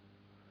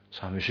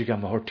 Sam eisiau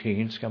gam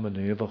hortyn, gam y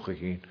nefach o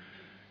hyn,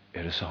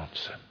 y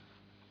sansen.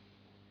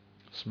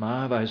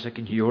 Sma faes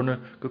ac yn hiwrna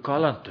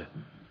gygalante,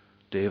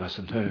 defas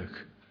yn hyg.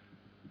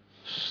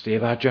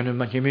 Stef adjan yn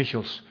man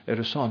hymychels, y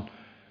son,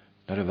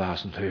 nar y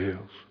fas yn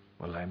hyl.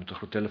 Wel, I'm toch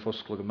rwyd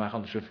telefosglwg yma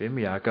chan sy'n ffim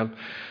i agam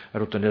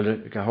ar rwyd yn yle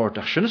gahort.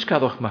 Ach sy'n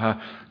ysgaddoch ma ha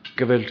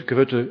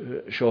gyfyd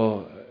sio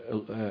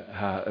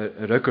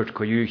rygwrt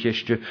co yw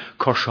chysio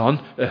corsion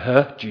y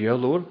hy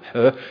dialwr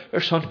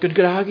hy son gyn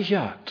graag i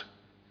hiad.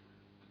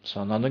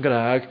 Son an y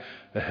graag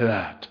y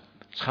hyad.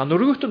 Chan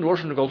rwyd yn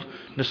rwys yn ygol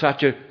nes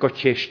atio go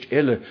chysio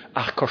yle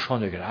ach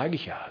corsion y graag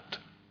i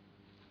hiad.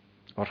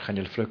 O'r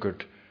chan il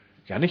ffrygwrt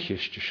gan i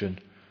chysio sy'n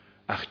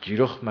ach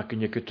dirwch ma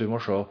gyn i gyda'n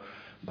mor sio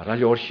maar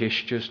al jouw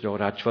gestjes, jouw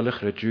raadvallig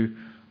redju,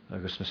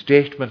 agus een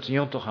statement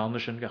niet toch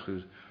anders en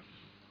gachud.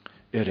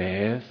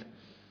 Reed,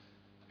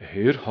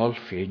 hier half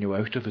feen you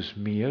out of his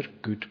mere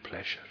good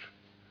pleasure.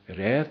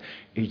 Reed,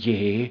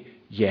 je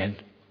jen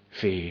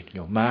feen,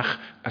 you mag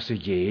as a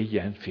je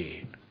jen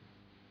feen.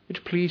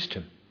 It pleased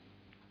him.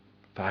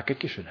 Vaak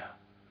ik is na,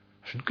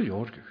 as een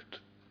georgud.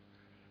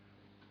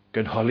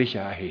 Gen hallig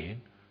ja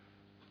heen.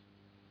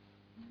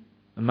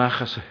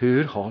 Mag as a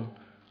hier hal,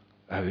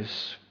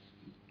 aus.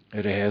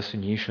 Reis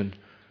yn ysyn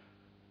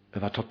y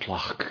fa to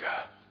plach ga.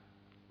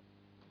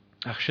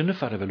 Ach sy'n y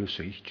fara fel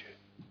wsyd.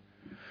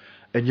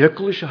 Yn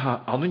ygl eisiau ha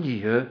anon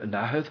ie yn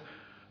ahydd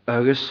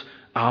agos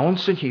awn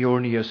sy'n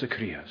hiwr ni ys y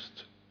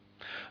Christ.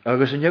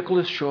 Agos yn ygl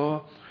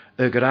eisiau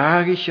y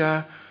graag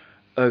eisiau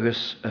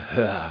agos y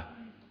hya.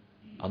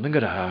 Anon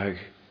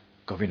graag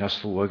gofyn as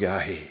llwag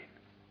a he.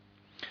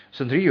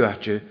 Sy'n rhiw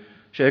atio,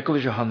 sy'n ygl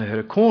eisiau hanna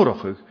hyr y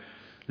cwrwchwg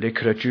le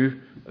crydw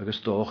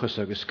agos dochus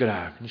agos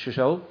graag. Nes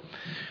eisiau?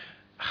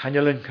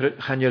 Chanel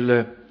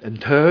yn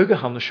teug a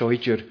hanna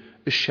sioedr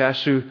y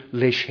siasw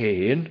leis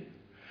hen,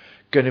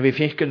 gyda fi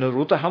ffeich gyda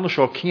rwyd a hanna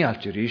sio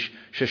cialtir is,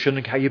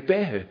 sy'n yn cael ei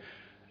behe,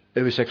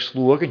 y fys ag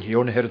slwag yn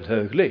hiwr na her yn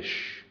teug leis.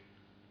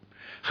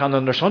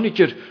 Chanel yn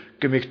ysonidr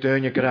gymig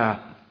dyn y gra,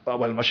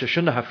 wel, mae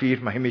sy'n ha ffyr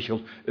mae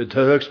hymychol y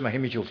teugs mae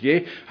hymychol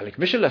ie, halig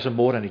mysio les y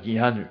môr an y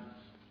gianw.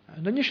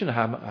 Dyna sy'n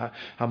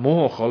ha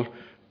mochol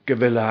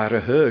gyfel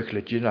ar y hyg,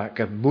 le dyn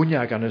ag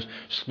mwniag an y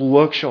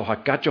slwag sio ha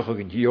gadioch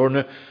ag yn hiwr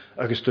na,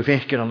 agus tu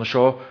féch gan an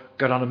seo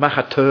gar an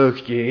macha teug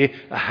je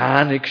a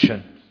hánig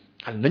sin.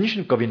 An nyn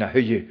sin gofyn a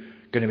hye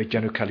gan ymwyd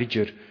janw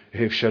calidir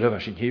hyf syraf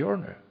as yn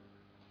hiorna.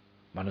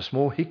 Man ys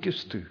mô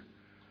higus tu.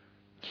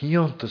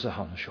 Hiont as a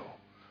han seo.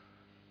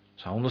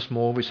 Sawn ys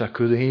mô fys a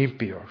cwyd ein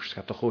biors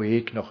gat o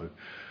eig noch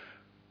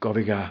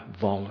gofyn a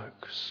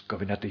volux,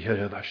 gofyn at y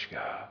hyraf as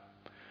ga.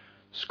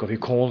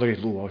 Sgofyn cónlar i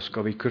lwa,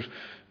 sgofyn cyr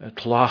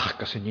tlach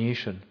gas yn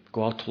nisyn,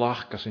 gwal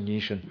tlach gas yn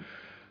nisyn,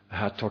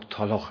 a ha tor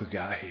taloch y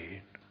ga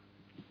hyn.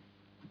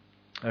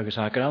 Agus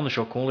ag an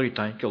seo cónlaí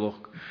taincealach.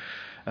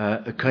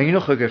 Y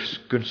cainoch agus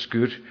gyn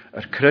sgwr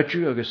ar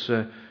crydw agus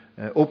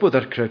Opad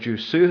ar creidú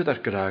suhad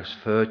ar graag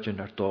fyrtyn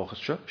ar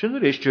dochas sio. Sy'n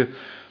yr eistio,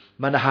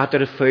 mae'n had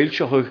ar y ffeil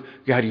sio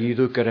gar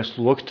idw gar as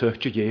lwag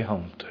tyrtio ie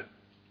hawnt.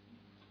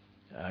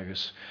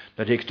 Agus,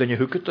 na reik dyn i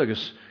hwgyd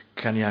agus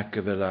can i ac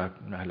fel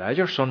na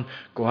leidir son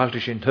gwael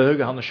sy'n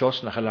tyg a hanna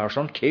sios na chalair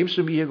son ceim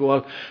sy'n mi a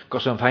gwael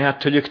gos yn ffain a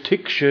tylig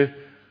tig sy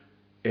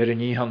yn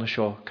ni hanna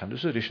sio can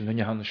dwi'n sy'n rysyn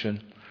hynny hanna sy'n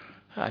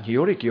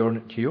hiori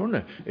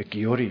giorna y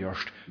giori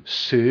orst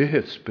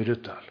syhydd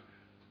spiritual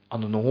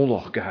an yn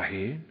ôloch ga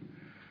hyn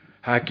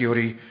ha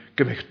giori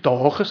gymig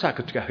dochas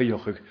ac at ga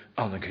hyochig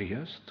an y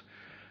Christ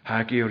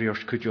ha giori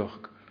orst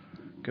cydioch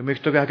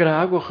gymig dog ag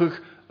agwchig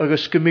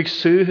agus gymig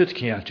syhydd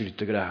ciantri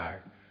dy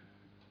graag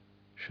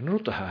sy'n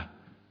rwyd ha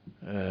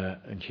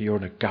yn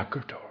hiorna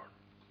gagardor.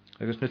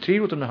 Agus na trí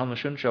wyd yn hanna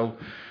sy'n siaw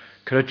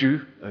credw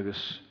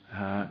agus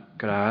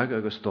graag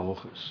agus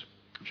dochas.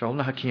 Siaw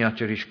na ha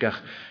ciantri rys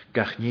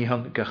gach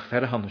nihan gach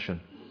fer hanna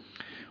sy'n.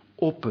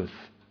 Opydd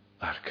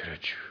ar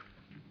credw.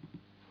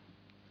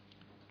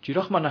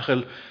 Dyrach man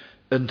achel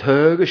yn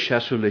tyg y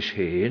siasw leis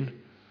hen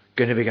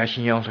gynnu fi gach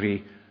nian rhi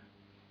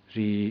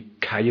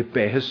cael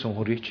behes son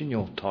hwrich yn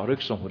i'n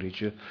torrig son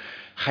hwrich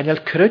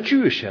Chanel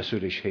credw is as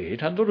yw'r eisiau.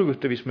 Han dod o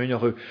gwybod fys mynd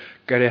o'ch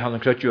gyrru han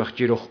yn credw a'ch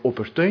dirwch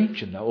oper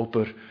dynch na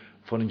oper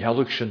von yn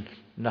helwg sy'n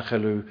na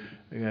chelw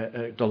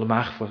dol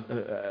ymach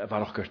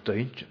farwch gyr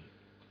dynch.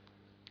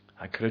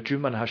 A credw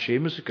man ha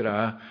siemas y gra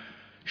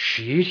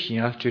sir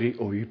chian dyr i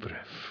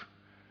oibref.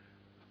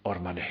 Or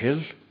man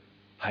hyl,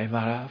 hai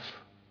maraf.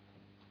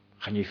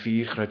 Chan i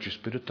ffyr credw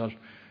spiritual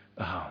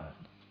y hawn.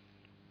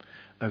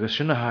 Agus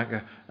sy'n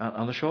haga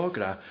an y sio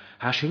gra.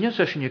 Ha sy'n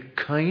sy'n y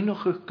cain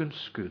o'ch yn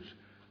sgwyd.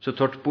 So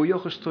tort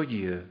bwyach ystod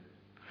ie.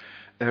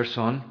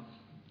 Son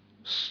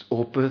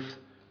opydd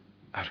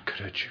ar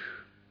credw.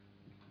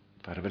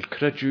 Far fel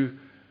credw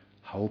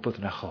ha opydd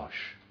na chos.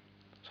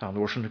 Sa'n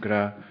orsyn y gra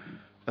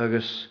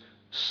agos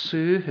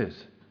syhydd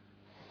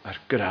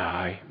ar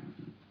graag.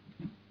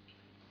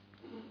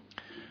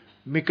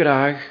 Mi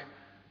graag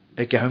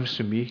y gawn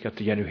sy'n mi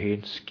gat y enw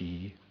hen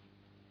sgi.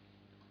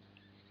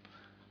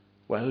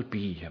 Wel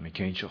bi am i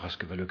cynsioch as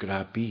gyfel y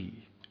gra bi.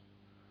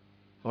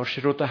 O'r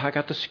sy'n rwyd a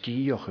hag at y sgi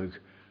ochig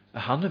a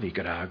hanna fi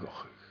graag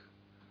ochig.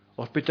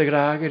 O'r byt y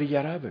graag ar i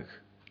arabig.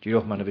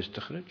 Diolch man a fys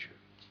dychryd.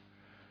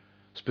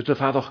 Sbyt y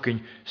ffadd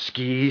ochgyn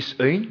sgis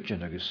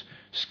eintyn agos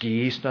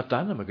sgis na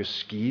danam agos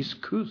sgis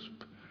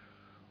cwsb.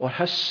 O'r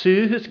ha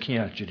syhydd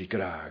ciantyr i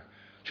graag.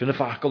 Sy'n y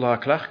ffacol a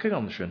clachgag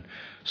an sy'n.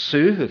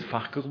 Syhydd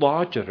ffacol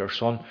lager ar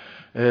son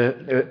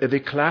y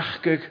fi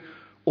clachgag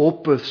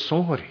opydd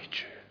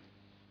sonryd.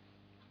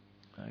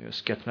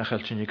 Agos get na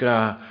chaltyn i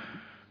graag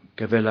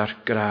gyfel ar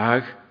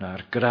graag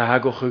na'r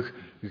graag ochig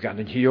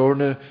gan yn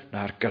hiorna,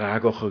 na'r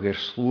graag ochig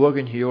slwag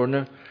yn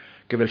hiorna,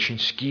 gyfel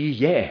sy'n sgi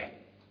ie.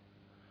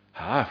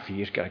 Ha,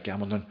 ffyr gyda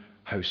gamon yn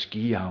haw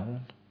sgi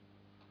iawn.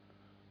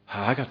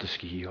 Ha gat y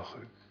sgi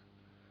ochig.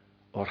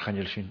 O'r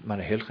chanel sy'n,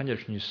 ma'n hyl chanel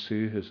sy'n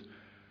syhydd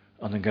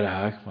an yn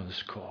graag ma'n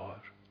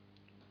ysgor.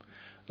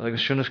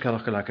 Agos sy'n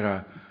ysgalach gael agra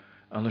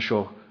an y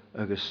sio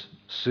agos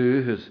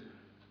syhydd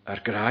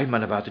ar graag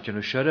ma'n afadig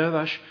yn y siarad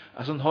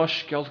as yn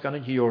hosgeld gan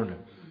yn hiorna.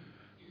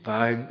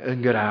 Fa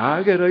yn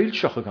graag yr eil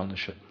sioch gan y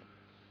sy'n.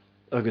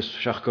 Agus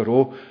siach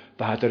garo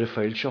bahad ar y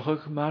ffeil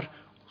sioch mar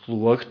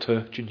lwag ty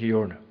jyn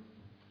hiorna.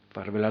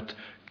 Far fel at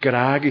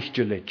graag i'ch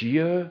dy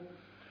legia,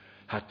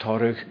 ha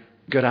torrig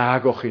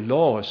graag o'ch i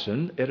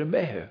losyn y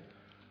mehe.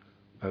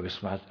 Agus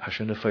ma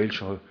asyn y ffeil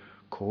sioch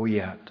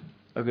coiad.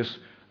 Agus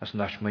as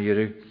nas ma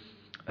irig,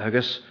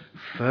 agus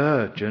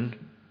ffyrgyn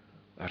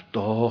ar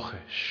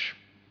dochys.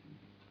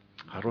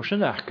 Ar os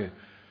yn achge,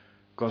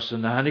 gos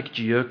yn anig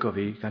dia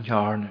gofi gan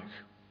hiarnig.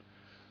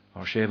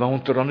 O'r sef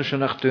awnt ar anna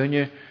sy'n ach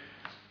dynnu,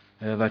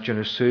 wat yn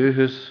y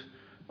syhydd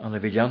an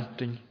y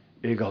filiantyn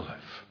i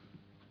golef.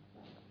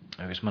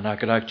 Agus ma'n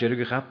agor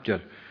dyrig eich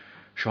abdiol.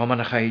 Sio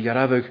ma'n achai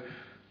arafig,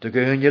 dy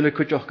gyn yly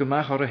cwtioch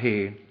gymach o'r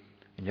hen.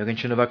 Yn ygyn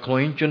sy'n yfa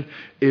cloentyn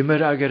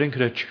ymer ag yn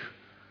crydg.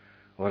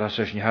 O'r as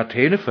ys ni hart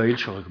hen y ffeil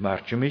sioch ag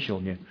martio mi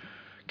silnyn.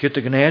 Cyt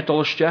y gneud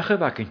ol ysdiach y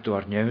fac yn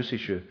dwar news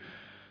isio.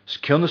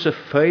 Sgynnes y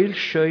ffeil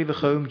sioi fy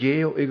chawm ie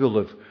o i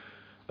golef.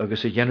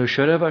 Agus y genw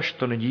siaraf as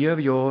ton yn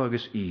iaf io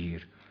agus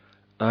ir.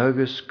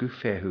 Agus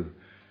gwffehw.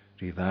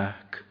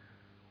 Rifach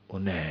o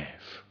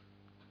nef.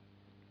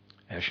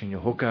 Sy'n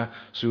yw hwca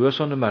sŵas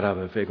o'n y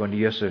maraf fe gon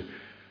ias y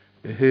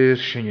hyr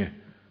sy'n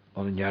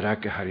o'n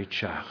niarag y harri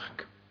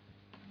tiach.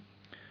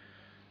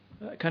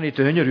 Can i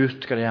dyn yr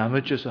ywt gael ei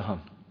amadjus o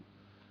han.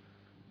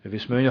 Y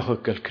fys mwyn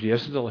o'ch gael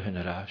criasadol hyn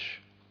yr as.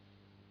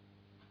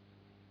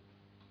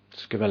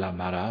 Sgyfel am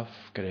maraf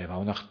gael ei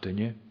fawn ach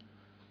dynnu.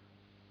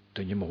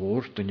 Dynnu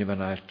môr, dynnu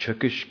fan a'r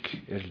tygysg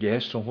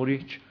lies o'n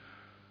hwrich.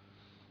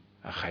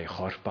 A chai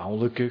chorf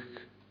bawnlygig.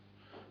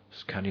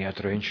 Can i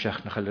adroen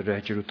siach na chael yr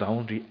edrych o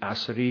dawn rhi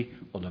asari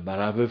o'n y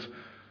marafyf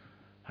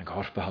ang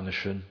horf behannu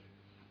sy'n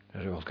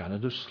yr yw'r gan y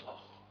dwsloch.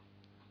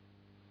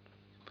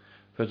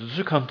 Fyd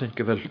ydych content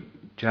gyfel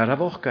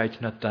diarafoch gaid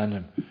na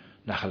danym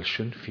na chael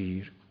sy'n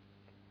ffyr.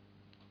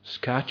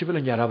 Sgat i fel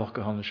yn diarafoch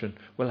gahannu sy'n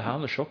wel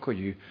han y sioc o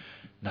yw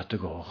na dy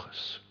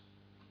gochus.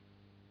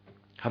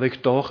 Haf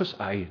eich dochus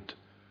aid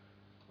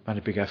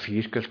Man y byg a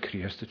ffyrgyl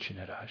Christ y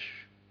chyn yr as.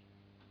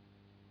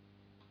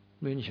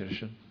 Mae'n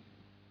hyrysyn.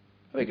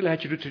 Fe gael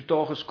edrych rwy'n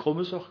doch ys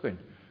cwmys o'ch gyn.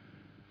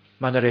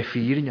 Man yr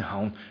effyr yn y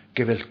hawn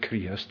gyfel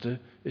Christ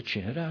y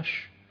chyn yr as.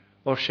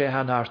 O'r se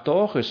han ar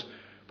doch ys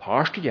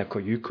Páiste de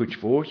go dú cúid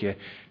fórthe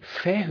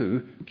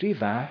fehu rí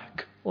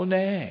bhach ó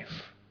néf.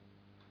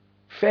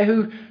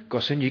 Fehu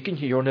go san ígin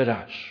hior na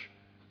ras.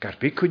 Gar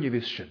bí cúne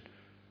vis sin.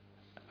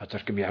 A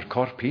tar go ar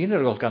corpín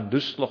ar gan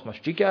dúsloch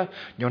mas tíga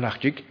nach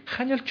tíg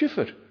chanel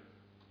tjúfer.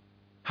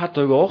 Hat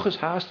a góchas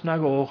haast na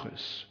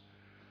góchas.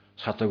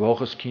 Hat a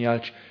góchas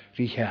cíalt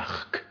rí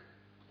heach.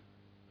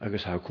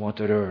 Agus há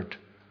cuant ar ord.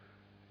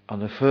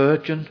 An a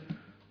fyrgin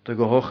de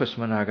góchas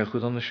man aga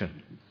chud an sin.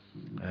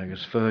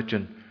 Agus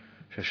fyrgin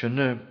se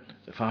sinne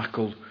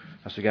fachgol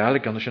as a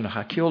gaelig an sin a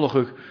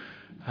chaceolachug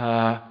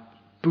a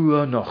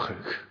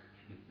buanachug.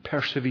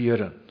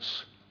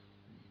 Perseverance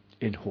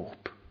in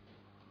hope.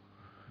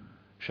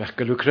 Seach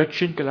go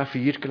lucretsin go la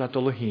fír go la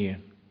dul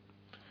hien.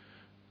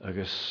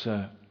 Agus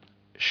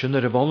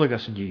sinne a bhonnig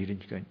as an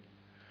dírin gain.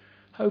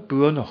 Há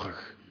buanachug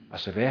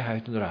as a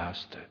bheitheid an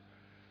ráste.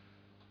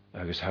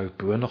 Agus há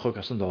buanachug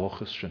as an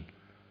dáchas sin.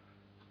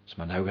 As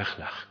man há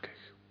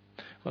gachlachig.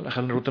 Wel, ach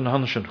yn rwyd yn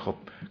hansyn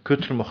chop,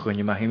 cytrymach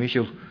gynnu mae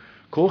hymisiol,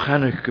 coch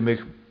hannig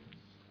gymig,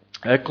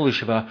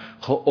 eglwys yma,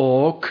 cho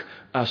og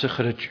as y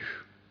chrydiw,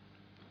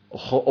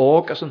 cho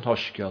og as yn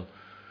hosgiol,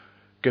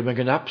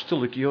 gymig yn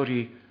abstylig i o'r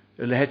i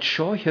lehed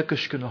sio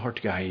hygys gyn o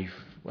hort gaif.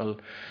 Wel,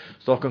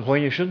 stoch yn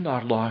hwyni sy'n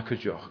ar la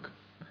cydioch.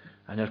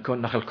 A'n er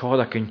nach el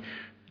cod ac yn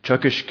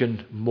tygys gyn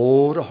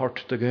môr o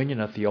hort dy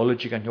gynnu na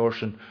theology gan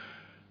hiorsyn,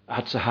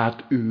 at sa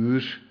had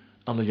ŵr,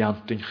 an y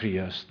jantyn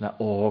Christ, na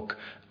og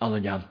an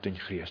y jantyn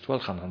Christ.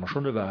 Wel, chan ar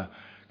swn yma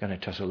gan y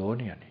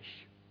Thessalonia ni.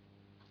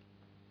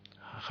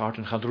 Chart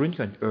yn chadrwyn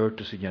gan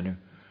yrtys i genw.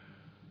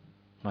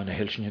 Mae'n y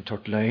helsyn yn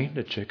tort lein,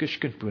 y tygys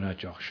gyn bwna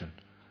jochsyn.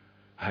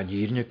 Han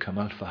i'n y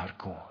cymal far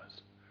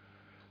godd.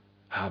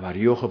 Ha mar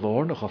iwch y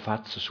fôn o'ch o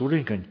ffat sa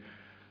sŵlyn gan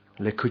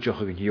le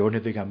cwtioch ag yn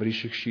hiornydd ag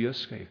amrysig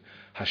sias gaif.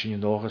 Ha sy'n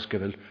yn ochas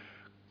gyfel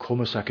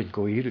cwmys ac yn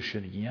goir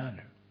ysyn i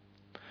anw.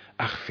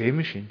 Ach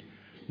ffeim ysyn,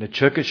 na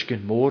tjukkisch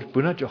gyn môr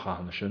bwna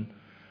Johannesyn,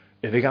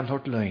 efig an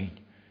hort lein,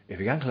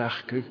 efig an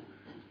glachkug,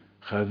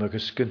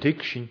 chylmagus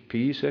gyntig sy'n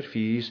pys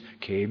fys,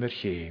 cem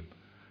chem,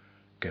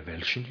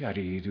 gyfel sy'n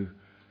aridu,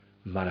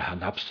 mar a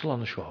han abstal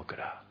an y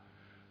siogra,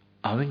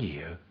 an y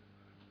niw,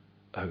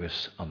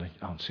 agus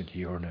an sy'n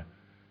hiorna,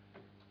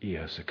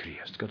 ias y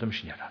Christ, godym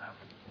sy'n anna.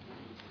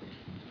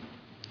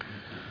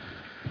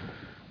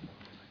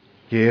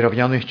 Jeer af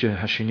jannichtje,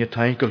 has sy'n y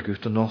tainkel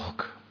gyft y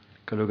noch,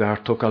 gylwg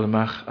artog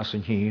almach as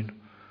yn hyn,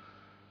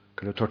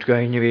 Gyda tort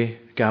gain fi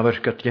gaber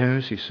gat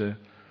jaws i se.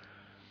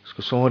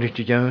 Sgo sôn i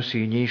ti jaws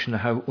i nis na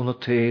hau unna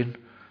tein.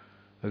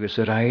 Agus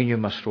yr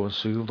ein mas ro yn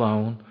sŵl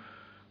dawn.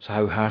 Sa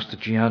hau hast y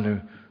gianw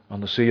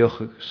an y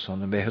siochus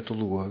an y mehet o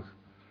lwag.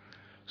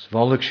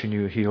 Svalig sy'n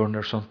yw hiorn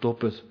ar sant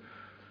dopydd.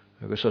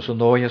 Agus as y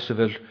noia sy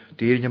fel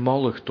dyr yn y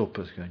molig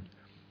dopydd gan.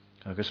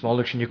 Agus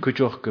molig sy'n yw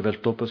cwtioch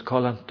gyfel dopydd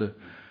colante.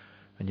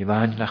 Yn yw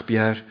fain nach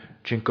biar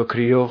tjinko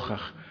crioch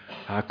ach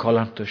a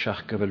colante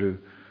siach gyfel yw.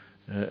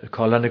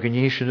 Collan y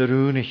gynnyys yn yr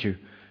únich yw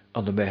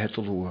an y mehet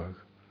o lwag.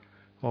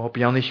 O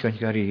bianich gan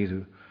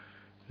garidw.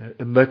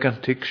 Y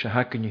mygantig sy'n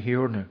hag yn y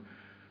hiorna.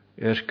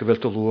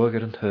 Gyfelt o lwag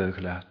yn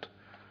hyglad.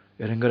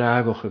 Yn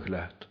gragoch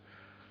hyglad.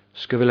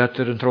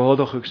 Sgyfelet yn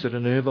trodoch ag sy'n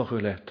nefoch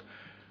hyglad.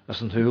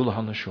 As yn hwyl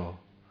han y sio.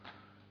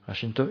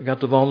 As yn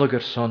gad y folig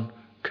son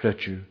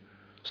crydw.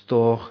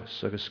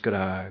 Stochus ag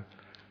ysgrag.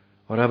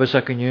 O'r afys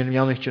ac yn un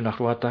bianich yn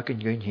achrwad ac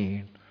yn gyn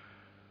hun.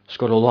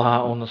 Sgor o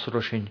la on as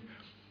rwysyn.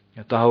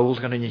 Ja dawl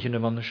gan yn hyn y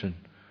fan ysyn.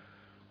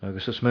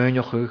 Agus ys mewn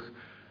o'ch ych,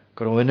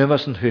 gor o yna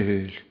fas yn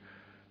hyl.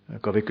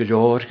 Gof i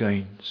gylior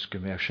gain,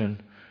 sgymig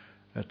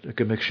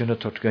sy'n y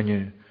tort gan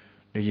yw,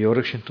 na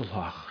iorag sy'n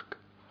dylach.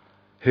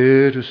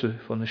 Hyr ys y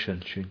fan y sy'n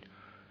sy'n,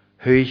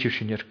 hych yw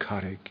sy'n i'r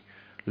carig,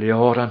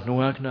 leor an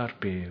nwag na'r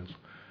bel.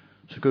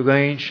 So go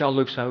gain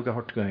sialwg sawg a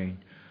hort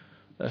gain.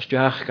 As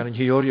diach gan yn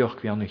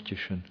hiorioch fian eich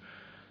sy'n.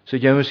 So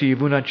jaws i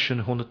fwnad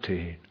sy'n hwn y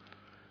tein.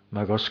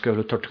 Mag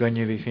osgol y tort gan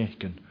yw fi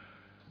ffeincan.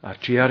 Ar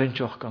tiarin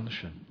joch gan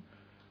sy'n.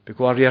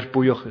 Begwari ar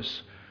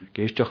bwyochus,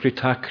 geis joch ri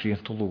tacri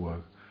yn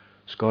tolwag.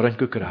 Sgoren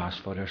gw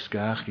gras for ar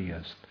sgach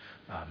riast.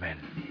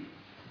 Amen.